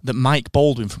that Mike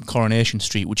Baldwin from Coronation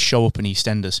Street would show up in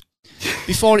EastEnders.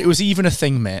 Before it was even a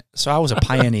thing, mate. So I was a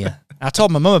pioneer. I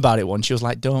told my mum about it once. She was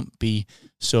like, "Don't be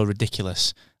so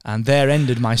ridiculous." And there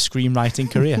ended my screenwriting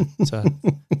career. So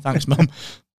thanks, Mum.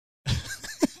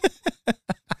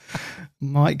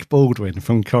 Mike Baldwin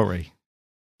from Corrie.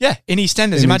 Yeah, in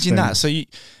EastEnders. Imagine that. So you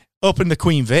open the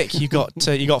Queen Vic. You got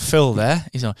Phil there.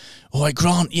 He's like, "Oh, I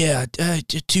grant,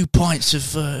 2 pints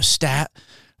of stat."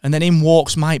 And then in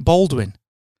walks Mike Baldwin.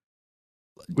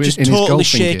 Just in totally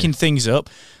shaking things up.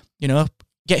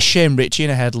 Get Shane Ritchie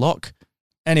in a headlock.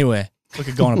 Anyway, we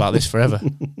could go on about this forever.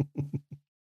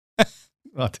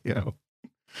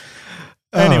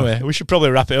 Anyway, we should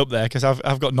probably wrap it up there because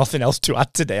I've got nothing else to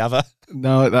add today, have I?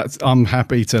 No, I'm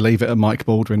happy to leave it at Mike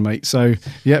Baldwin, mate. So,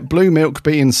 blue milk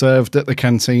being served at the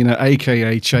cantina,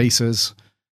 a.k.a. Chasers,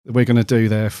 we're going to do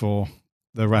there for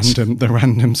the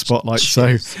random spotlight.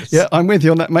 Jesus. So, I'm with you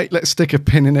on that, mate. Let's stick a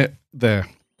pin in it there.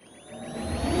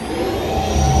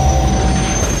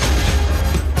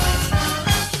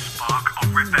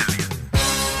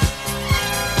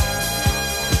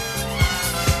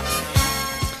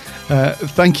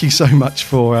 Thank you so much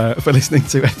for listening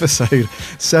to episode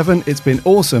 7. It's been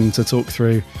awesome to talk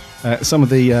through some of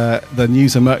the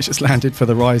news and merch that's landed for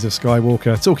The Rise of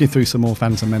Skywalker, talking through some more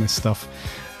Phantom Menace stuff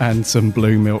and some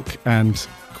blue milk and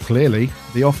clearly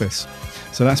The Office.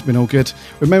 So that's been all good.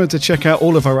 Remember to check out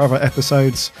all of our other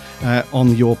episodes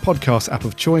on your podcast app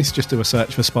of choice. Just do a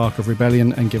search for Spark of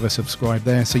Rebellion and give a subscribe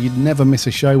there so you'd never miss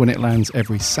a show when it lands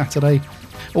every Saturday.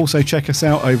 Also check us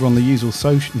out over on the usual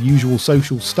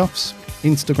social stuffs,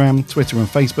 Instagram, Twitter and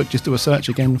Facebook. Just do a search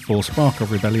again for Spark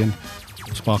of Rebellion,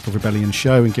 Spark of Rebellion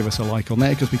Show, and give us a like on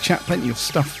there because we chat plenty of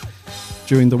stuff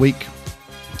during the week.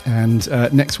 And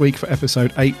next week for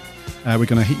episode 8, we're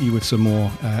going to hit you with some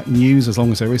more news, as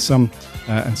long as there is some,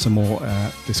 and some more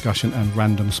discussion and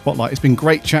random spotlight. It's been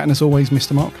great chatting as always,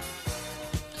 Mr. Mark.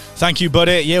 Thank you,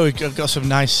 buddy. Yeah, we've got some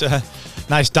nice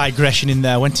digression in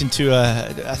there. Went into,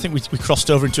 I think we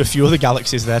crossed over into a few other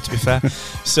galaxies there, to be fair.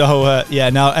 So,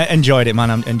 I enjoyed it,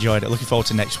 man. I enjoyed it. Looking forward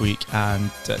to next week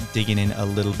and digging in a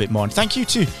little bit more. And thank you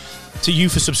to you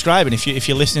for subscribing. If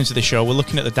you're listening to the show, we're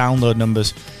looking at the download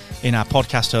numbers in our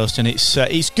podcast host, and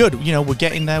it's good. You know, we're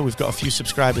getting there. We've got a few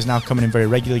subscribers now coming in very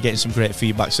regularly, getting some great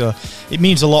feedback. So it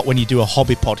means a lot when you do a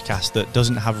hobby podcast that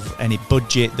doesn't have any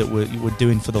budget, that we're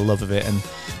doing for the love of it and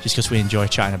just because we enjoy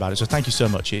chatting about it. So thank you so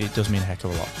much. It does mean a heck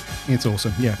of a lot. It's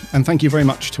awesome, yeah. And thank you very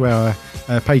much to our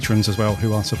patrons as well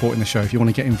who are supporting the show. If you want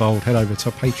to get involved, head over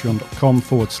to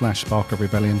patreon.com/Spark of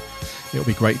Rebellion. It'll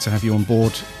be great to have you on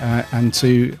board and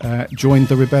to join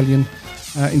the rebellion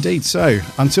indeed. So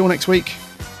until next week,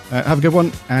 have a good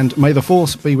one, and may the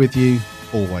Force be with you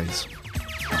always.